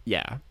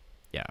 Yeah.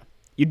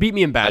 You'd beat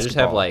me in just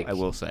basketball. have, I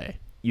will say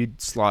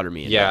you'd slaughter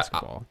me in Yeah,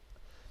 basketball.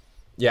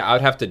 Yeah, I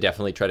would have to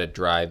definitely try to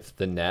drive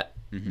the net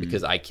Mm-hmm.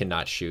 because I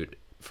cannot shoot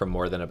from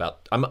more than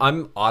about.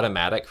 I'm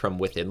automatic from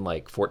within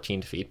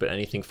 14 feet, but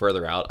anything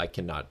further out, I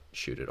cannot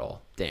shoot at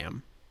all.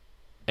 Damn.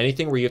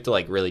 Anything where you have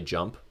to really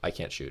jump, I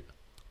can't shoot.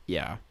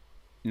 Yeah.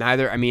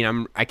 Neither. I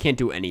mean, I can't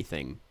do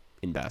anything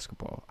in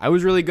basketball. I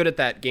was really good at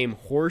that game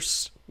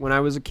Horse when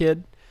I was a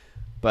kid,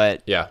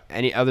 but Yeah.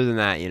 any other than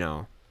that,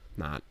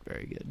 not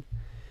very good.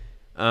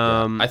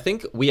 I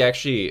think we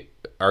actually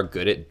are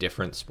good at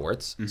different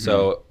sports. Mm-hmm.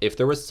 So if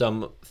there was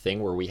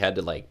something where we had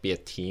to be a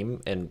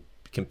team and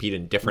compete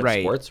in different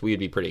Right. sports, we would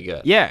be pretty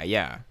good.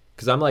 Yeah.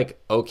 Because I'm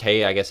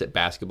okay, I guess, at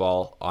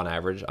basketball on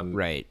average. I'm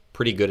Right.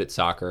 pretty good at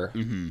soccer.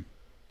 Mm-hmm.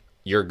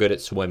 You're good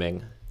at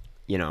swimming.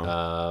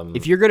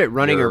 If you're good at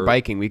running or you're-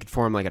 biking, we could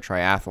form a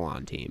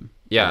triathlon team.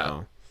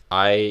 Yeah.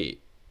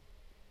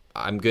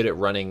 I'm good at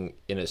running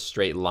in a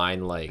straight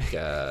line,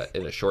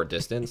 in a short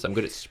distance. I'm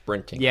good at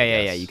sprinting. I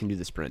Yeah. guess. You can do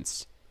the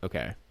sprints.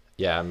 Okay.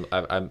 Yeah,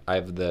 I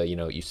have the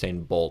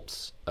Usain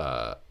Bolt's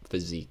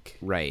physique.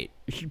 Right.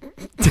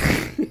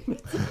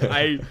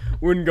 I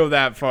wouldn't go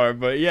that far,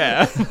 but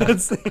yeah.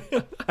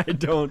 I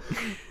don't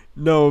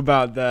know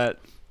about that.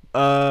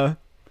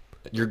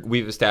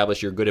 We've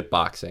established you're good at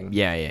boxing.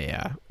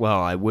 Yeah. Well,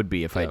 I would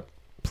be if I Yeah.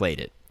 played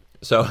it.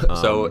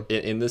 So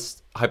in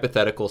this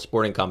hypothetical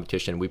sporting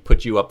competition, we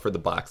put you up for the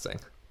boxing.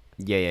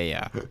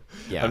 Yeah.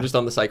 I'm just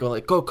on the cycle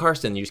go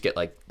Karsten. You just get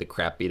the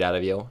crap beat out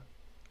of you.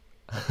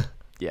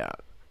 Yeah.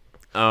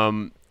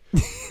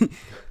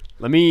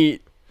 Let me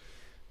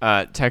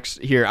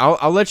text here.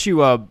 I'll let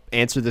you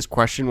answer this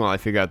question while I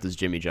figure out this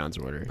Jimmy John's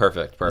order.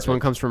 Perfect. This one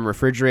comes from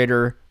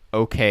refrigerator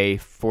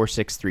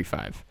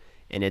OK4635,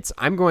 and it's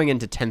I'm going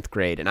into 10th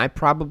grade, and I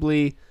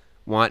probably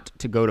want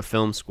to go to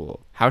film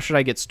school. How should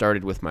I get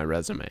started with my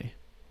resume?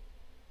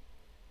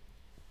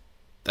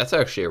 That's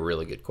actually a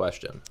really good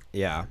question.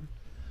 Yeah.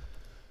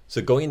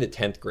 So going into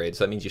 10th grade,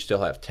 so that means you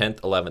still have 10th,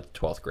 11th,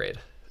 12th grade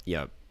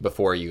Yep.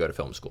 before you go to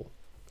film school.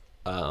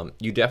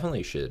 You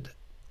definitely should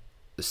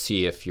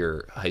see if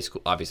your high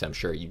school, obviously I'm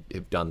sure you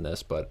have done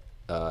this, but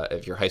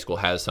if your high school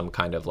has some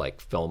kind of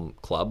film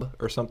club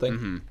or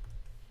something,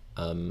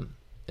 and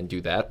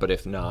do that. But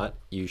if not,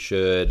 you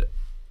should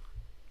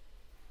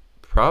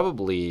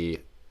probably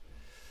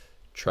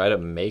try to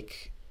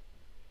make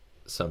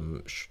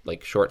some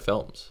short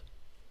films.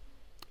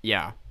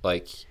 Yeah.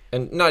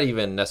 And not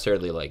even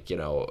necessarily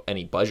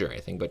any budget or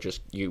anything, but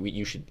just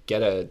you should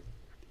get a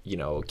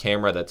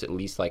camera that's at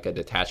least a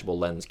detachable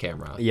lens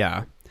camera.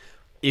 Yeah.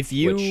 If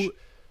you Which-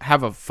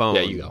 have a phone,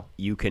 Yeah, you go.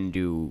 you can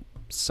do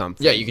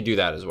something. Yeah, you could do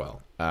that as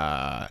well.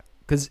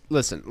 Because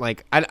listen,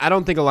 I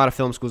don't think a lot of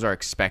film schools are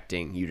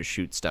expecting you to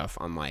shoot stuff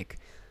on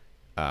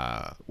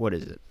what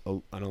is it,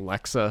 an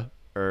Alexa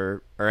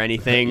or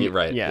anything.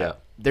 Right, yeah.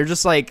 They're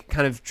just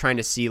kind of trying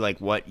to see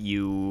what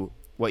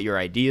what your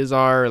ideas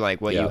are,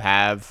 like what Yeah. you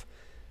have,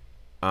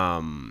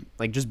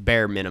 like just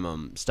bare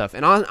minimum stuff.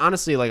 And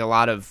honestly, like a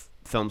lot of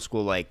film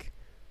school, like,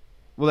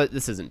 well,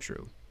 this isn't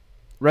true.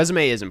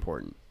 Resume is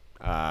important,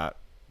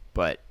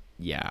 but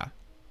yeah.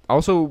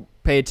 Also,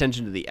 pay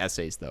attention to the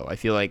essays, though. I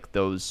feel like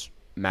those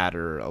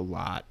matter a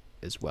lot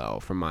as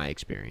well, from my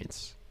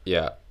experience.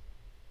 Yeah.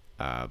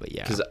 But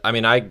yeah, Because, I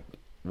mean, I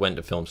went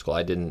to film school.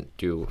 I didn't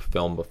do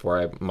film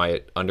before.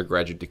 My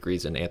undergraduate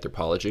degree's in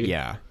anthropology.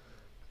 yeah,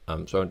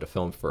 So I went to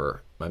film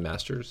for my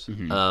master's.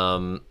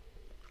 Mm-hmm.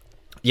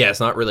 Yeah,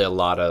 it's not really a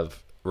lot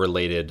of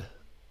related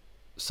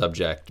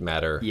subject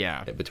matter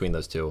Yeah. between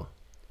those two.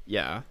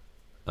 yeah,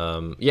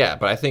 Yeah,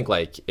 but I think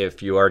like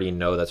if you already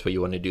know that's what you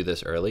want to do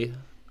this early,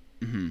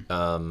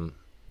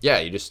 yeah,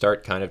 you just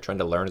start kind of trying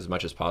to learn as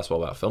much as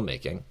possible about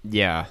filmmaking.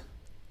 yeah,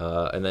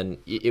 And then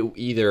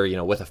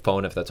either, with a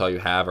phone if that's all you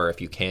have, or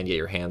if you can get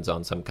your hands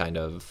on some kind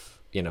of,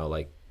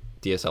 like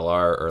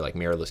DSLR or like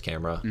mirrorless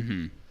camera,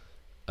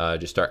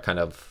 just start kind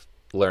of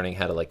learning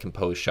how to like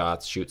compose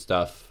shots, shoot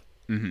stuff,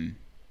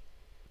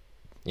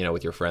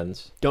 with your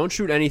friends. Don't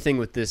shoot anything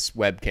with this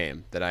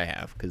webcam that I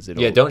have, because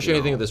it'll. Yeah, don't shoot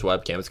anything with this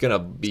webcam. It's going to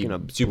be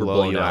super blow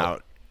blown you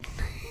out.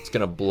 It's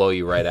going to blow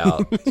you right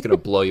out. It's going to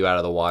blow you out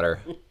of the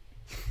water.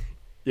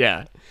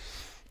 Yeah.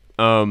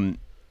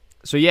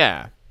 So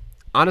yeah,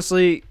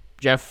 honestly,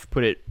 Jeff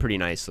put it pretty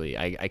nicely.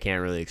 I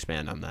can't really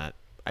expand on that.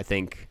 I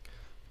think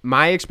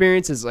my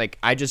experience is like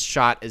I just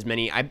shot as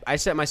many. I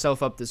set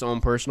myself up this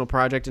own personal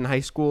project in high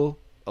school,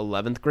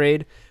 11th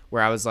grade,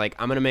 where I was like,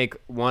 I'm gonna make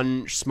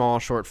one small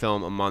short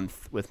film a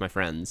month with my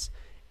friends,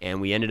 and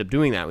we ended up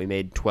doing that. We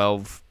made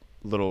 12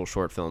 little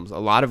short films, a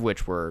lot of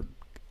which were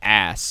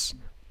ass,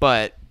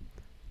 but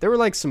there were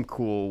like some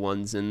cool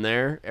ones in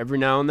there every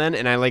now and then,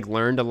 and I like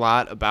learned a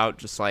lot about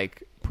just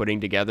like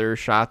putting together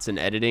shots and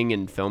editing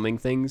and filming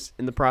things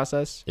in the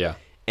process. Yeah.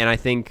 And I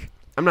think,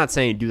 I'm not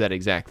saying do that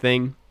exact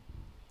thing,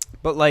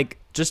 but like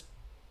just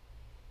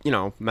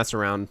mess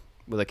around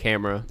with a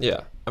camera.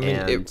 Yeah. I mean,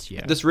 And,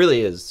 this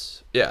really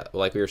is,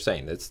 like we were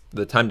saying, it's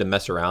the time to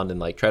mess around and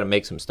like try to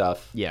make some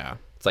stuff. Yeah.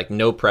 It's like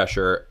no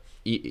pressure.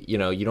 You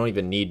don't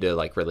even need to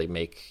like really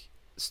make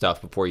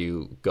stuff before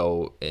you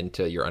go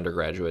into your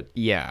undergraduate,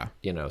 Yeah.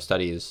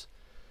 studies.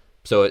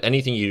 So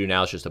anything you do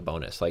now is just a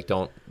bonus. Like,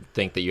 don't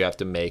think that you have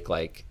to make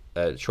like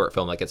a short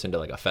film that gets into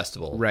like a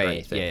festival Right. or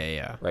anything.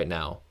 Yeah. Right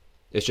now,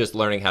 it's just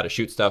learning how to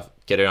shoot stuff,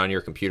 get it on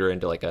your computer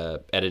into like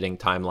a editing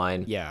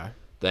timeline. Yeah.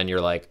 Then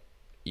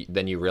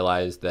then you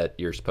realize that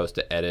you're supposed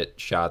to edit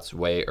shots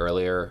way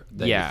earlier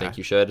than you think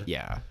you should.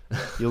 Yeah.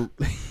 You'll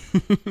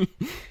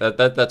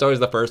That's always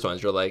the first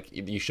ones. You're like,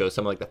 you show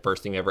someone like the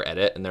first thing you ever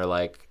edit, and they're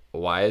like,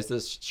 "Why is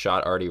this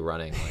shot already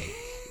running?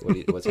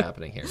 Like, what's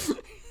happening here?"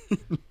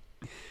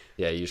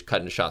 Yeah, you just cut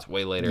into shots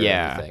way later than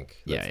you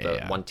think. That's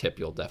the one tip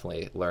you'll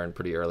definitely learn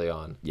pretty early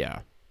on. Yeah.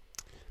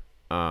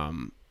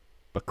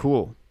 But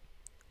cool.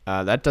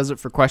 That does it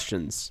for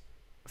questions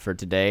for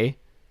today.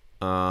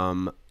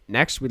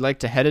 Next, we'd like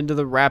to head into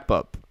the wrap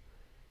up.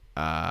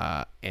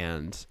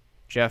 And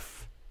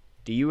Jeff,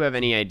 do you have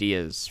any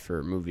ideas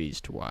for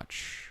movies to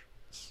watch?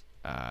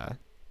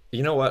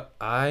 You know what?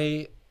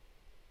 I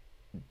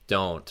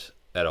don't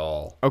at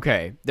all.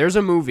 Okay, there's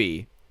a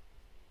movie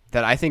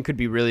that I think could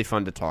be really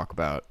fun to talk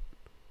about.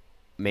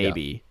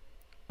 Maybe.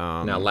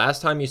 Now,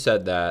 last time you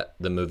said that,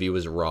 the movie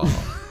was Raw.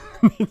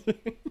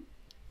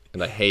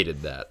 And I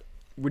hated that.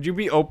 Would you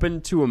be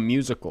open to a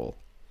musical?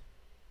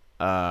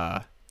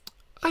 I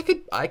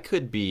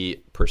could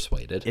be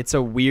persuaded. It's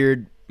a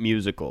weird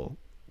musical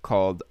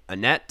called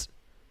Annette,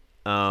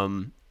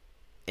 and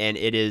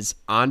it is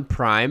on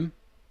Prime.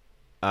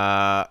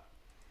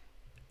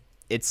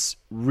 It's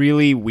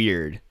really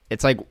weird.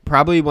 It's like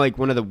probably like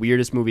one of the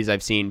weirdest movies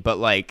I've seen, but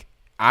like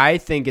I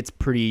think it's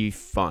pretty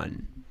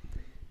fun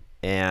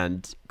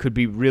and could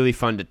be really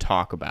fun to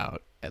talk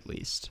about at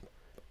least.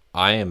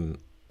 I'm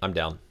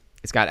down.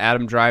 It's got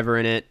Adam Driver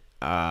in it.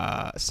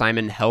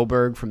 Simon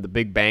Helberg from The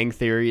Big Bang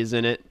Theory is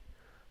in it.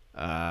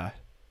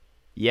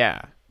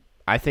 Yeah,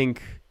 I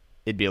think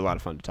it'd be a lot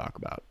of fun to talk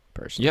about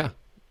personally.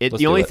 Yeah.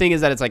 The only thing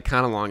is that it's like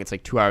kind of long. It's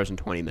like 2 hours and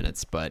 20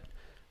 minutes, but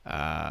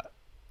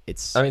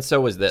it's. I mean,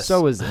 so was this.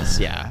 So is this,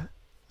 yeah.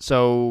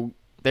 So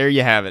there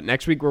you have it.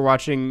 Next week we're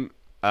watching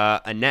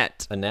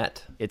Annette.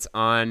 It's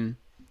on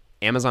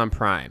Amazon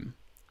Prime,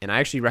 and I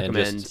actually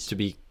recommend And just to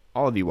be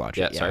all of you watch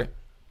it. Yeah, sorry.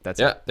 That's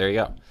yeah, it. there you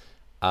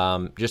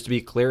go. Just to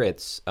be clear,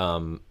 it's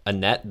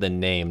Annette, the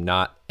name,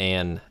 not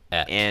Annette.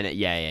 And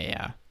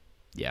yeah.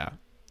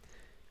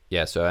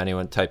 Yeah, so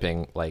anyone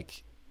typing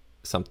like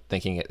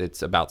thinking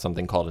it's about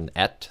something called an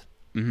et,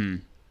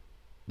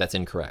 that's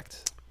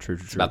incorrect. True.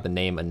 It's about the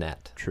name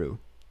Annette. True.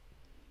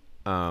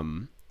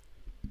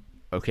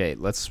 Okay,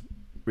 let's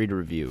read a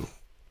review.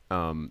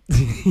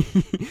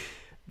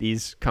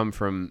 These come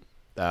from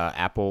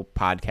Apple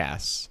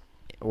Podcasts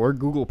or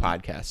Google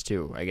Podcasts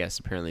too. I guess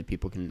apparently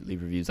people can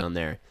leave reviews on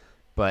there.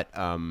 But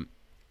do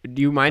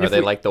you mind Are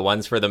they like the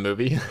ones for the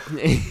movie?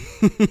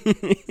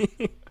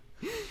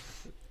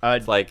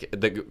 It's like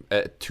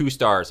the 2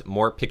 stars,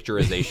 more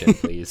picturization,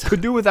 please. Could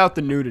do without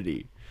the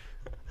nudity.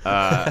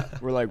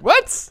 We're like,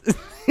 what?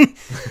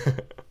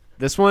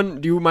 This one,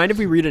 do you mind if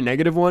we read a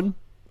negative one?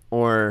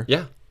 Or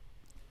Yeah.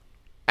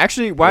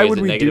 actually, why Wait, would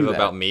is it we negative do that?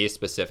 about me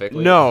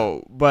specifically?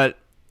 No, but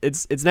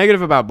it's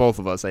negative about both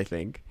of us, I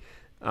think.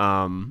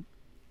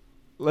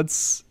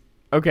 Let's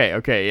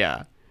okay,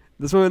 yeah.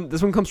 This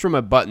one comes from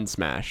a button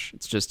smash.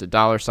 It's just a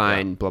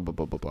 $, blah blah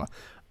blah blah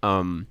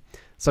blah.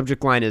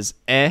 Subject line is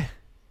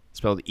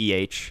spelled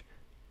EH,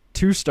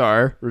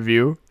 2-star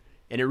review,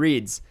 and it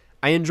reads,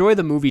 I enjoy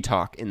the movie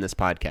talk in this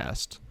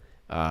podcast,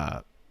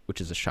 which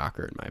is a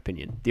shocker in my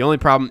opinion. The only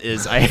problem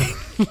is I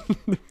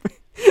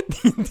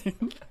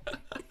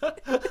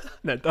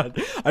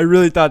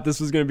really thought this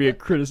was going to be a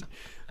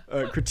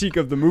critique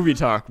of the movie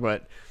talk,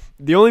 but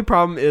the only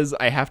problem is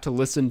I have to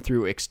listen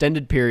through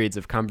extended periods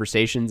of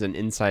conversations and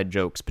inside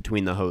jokes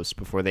between the hosts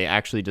before they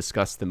actually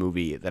discuss the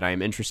movie that I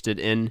am interested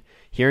in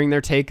hearing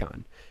their take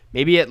on.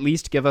 Maybe at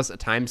least give us a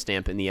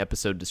timestamp in the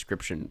episode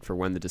description for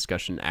when the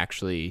discussion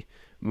actually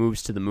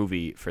moves to the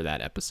movie for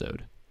that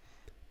episode.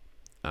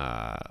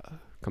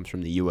 Comes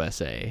from the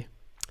USA.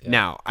 Yeah.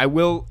 Now, I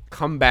will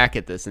come back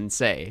at this and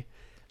say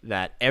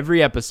that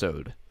every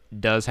episode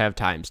does have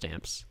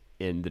timestamps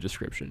in the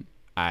description.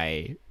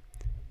 I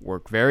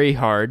work very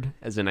hard,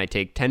 as in I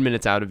take 10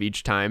 minutes out of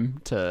each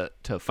time to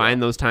find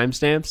those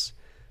timestamps.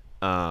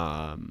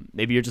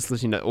 Maybe you're just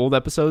listening to old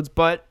episodes,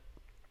 but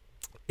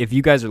if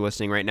you guys are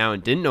listening right now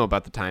and didn't know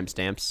about the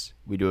timestamps,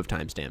 we do have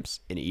timestamps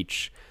in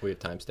each. We have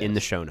timestamps in the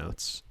show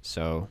notes,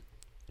 so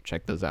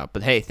check those out.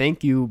 But hey,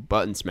 thank you,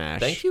 Button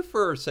Smash. Thank you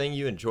for saying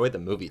you enjoyed the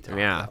movie talk.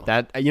 Yeah,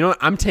 that you know what?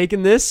 I'm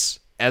taking this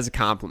as a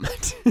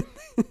compliment.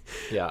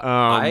 Yeah,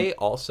 I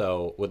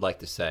also would like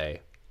to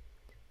say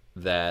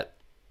that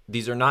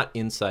these are not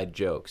inside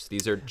jokes.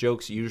 These are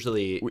jokes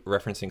usually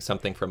referencing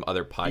something from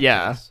other podcasts.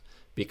 Yeah.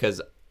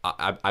 Because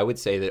I would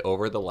say that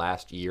over the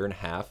last year and a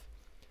half,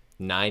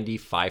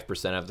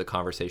 95% of the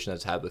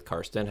conversations I've had with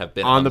Karsten have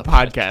been on the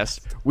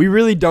podcast. We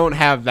really don't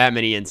have that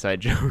many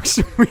inside jokes.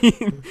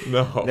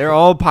 No. They're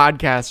all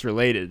podcast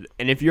related.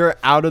 And if you're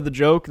out of the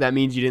joke, that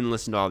means you didn't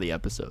listen to all the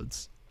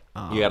episodes.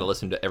 You got to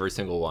listen to every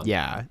single one.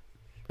 Yeah.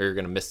 Or you're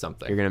going to miss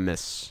something. You're going to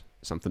miss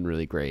something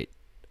really great.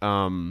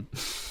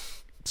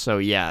 So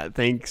yeah,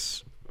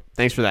 thanks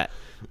for that.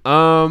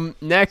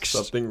 Next,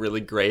 something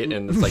really great,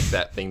 and it's like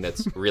that thing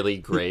that's really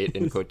great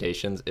in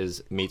quotations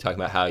is me talking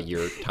about how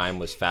your time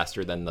was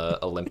faster than the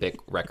Olympic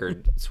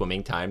record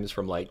swimming times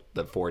from like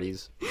the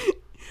 40s.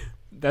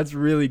 That's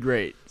really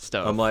great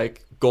stuff. I'm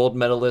like, gold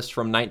medalist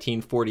from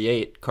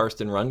 1948,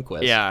 Karsten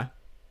Rundquist.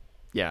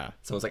 Yeah.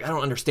 Someone's like, I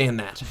don't understand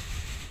that.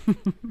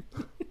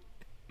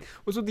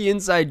 What's with the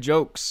inside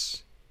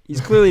jokes?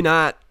 He's clearly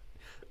not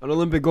an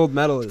Olympic gold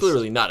medalist. He's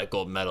clearly not a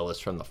gold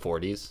medalist from the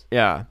 40s.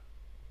 Yeah.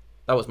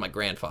 That was my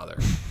grandfather.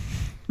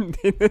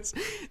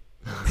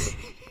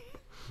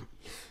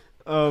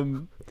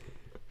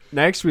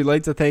 Next, we'd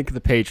like to thank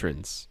the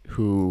patrons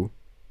who,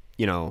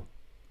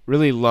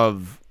 really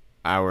love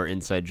our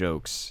inside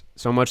jokes.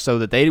 So much so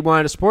that they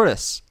wanted to support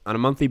us on a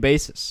monthly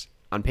basis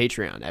on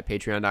Patreon at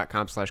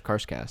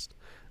patreon.com/Carscast.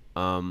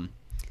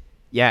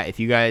 Yeah, if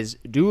you guys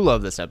do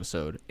love this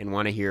episode and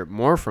want to hear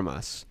more from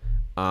us,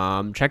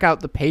 check out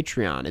the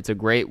Patreon. It's a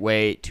great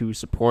way to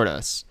support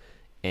us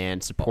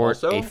and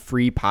support a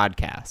free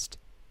podcast.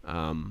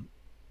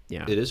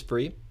 Yeah, it is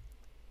free.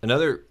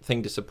 Another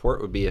thing to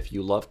support would be if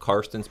you love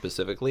Karsten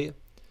specifically.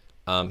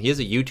 He has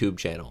a YouTube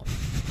channel,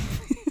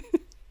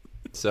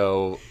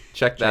 so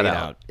check that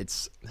out.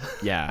 It's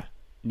He had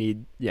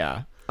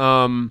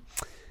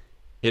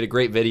a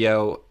great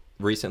video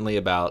recently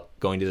about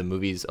going to the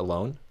movies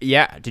alone.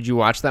 Yeah, did you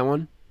watch that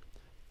one?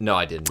 No,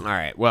 I didn't. All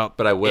right, well,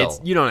 but I will.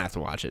 You don't have to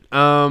watch it.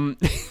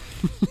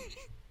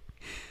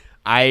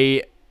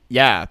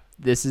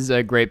 This is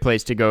a great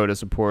place to go to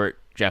support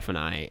Jeff and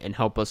I and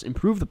help us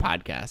improve the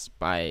podcast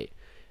by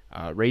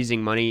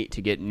raising money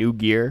to get new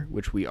gear,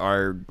 which we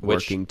are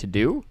working to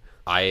do.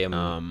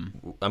 I'm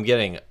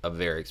getting a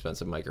very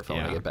expensive microphone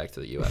when I get back to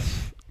the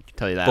U.S. I can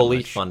tell you that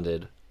fully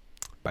funded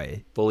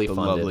by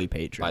lovely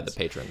patrons. By the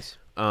patrons.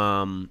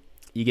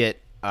 You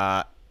get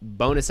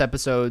bonus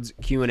episodes,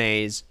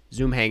 Q&As,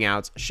 Zoom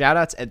Hangouts,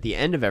 shout-outs at the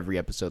end of every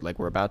episode like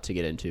we're about to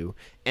get into,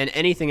 and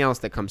anything else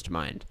that comes to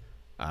mind.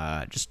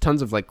 Just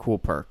tons of cool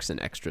perks and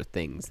extra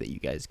things that you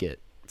guys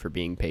get for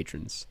being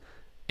patrons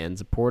and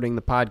supporting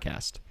the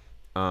podcast.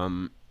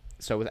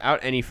 So without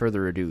any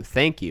further ado,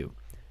 thank you,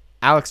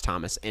 Alex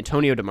Thomas,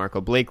 Antonio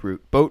DeMarco, Blake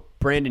Root, Boat,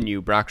 Brandon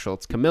Yu, Brock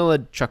Schultz, Camilla,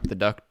 Chuck the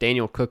Duck,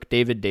 Daniel Cook,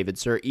 David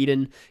Sir,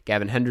 Eden,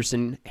 Gavin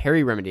Henderson,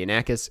 Harry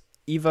Remedianakis,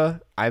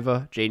 Iva,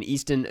 Jane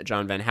Easton,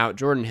 John Van Hout,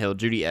 Jordan Hill,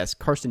 Judy S.,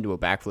 Karsten Do a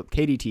Backflip,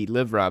 KDT,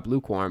 Liv Rob,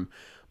 Lukewarm,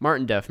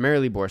 Martin Duff,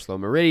 Marilee Borslow,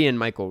 Meridian,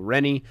 Michael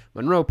Rennie,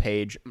 Monroe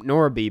Page,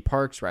 Nora B.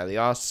 Parks, Riley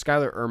Ost,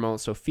 Skylar Ermel,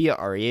 Sophia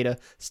Arieta,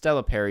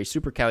 Stella Perry,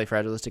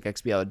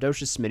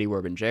 Supercalifragilisticexpialidocious, Smitty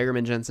Werbin,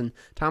 Jagerman Jensen,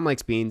 Tom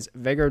Likes Beans,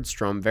 Vegard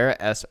Strom, Vera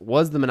S.,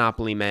 Was the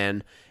Monopoly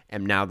Man,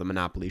 Am Now the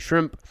Monopoly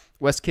Shrimp,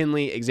 Wes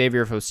Kinley,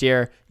 Xavier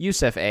Fossier,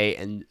 Youssef A.,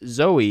 and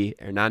Zoe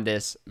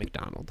Hernandez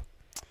McDonald.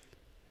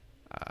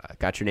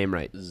 Got your name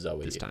right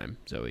Zoe. this time,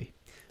 Zoe.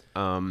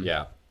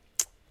 Yeah.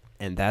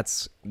 And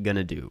that's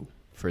gonna do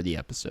for the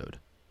episode.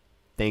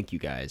 Thank you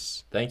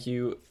guys. Thank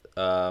you.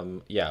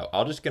 Yeah,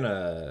 I'm just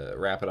gonna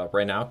wrap it up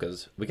right now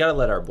because we gotta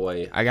let our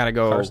boy I gotta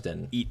go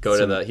Karsten eat go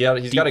to the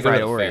he's gotta go to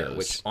the Oreos. fair.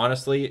 Which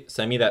honestly,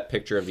 send me that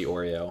picture of the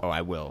Oreo. Oh,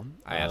 I will.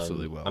 I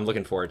absolutely will. I'm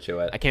looking forward to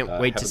it. I can't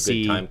wait have to a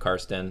see good time,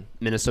 Karsten.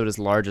 Minnesota's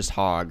largest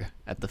hog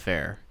at the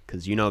fair,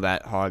 because you know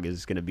that hog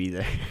is gonna be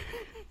there.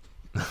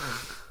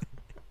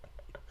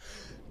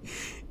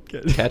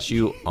 Catch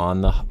you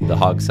on the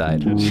hog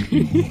side. Catch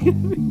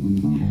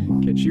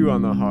you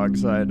on the hog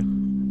side.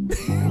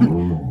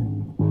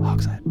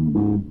 Hog side.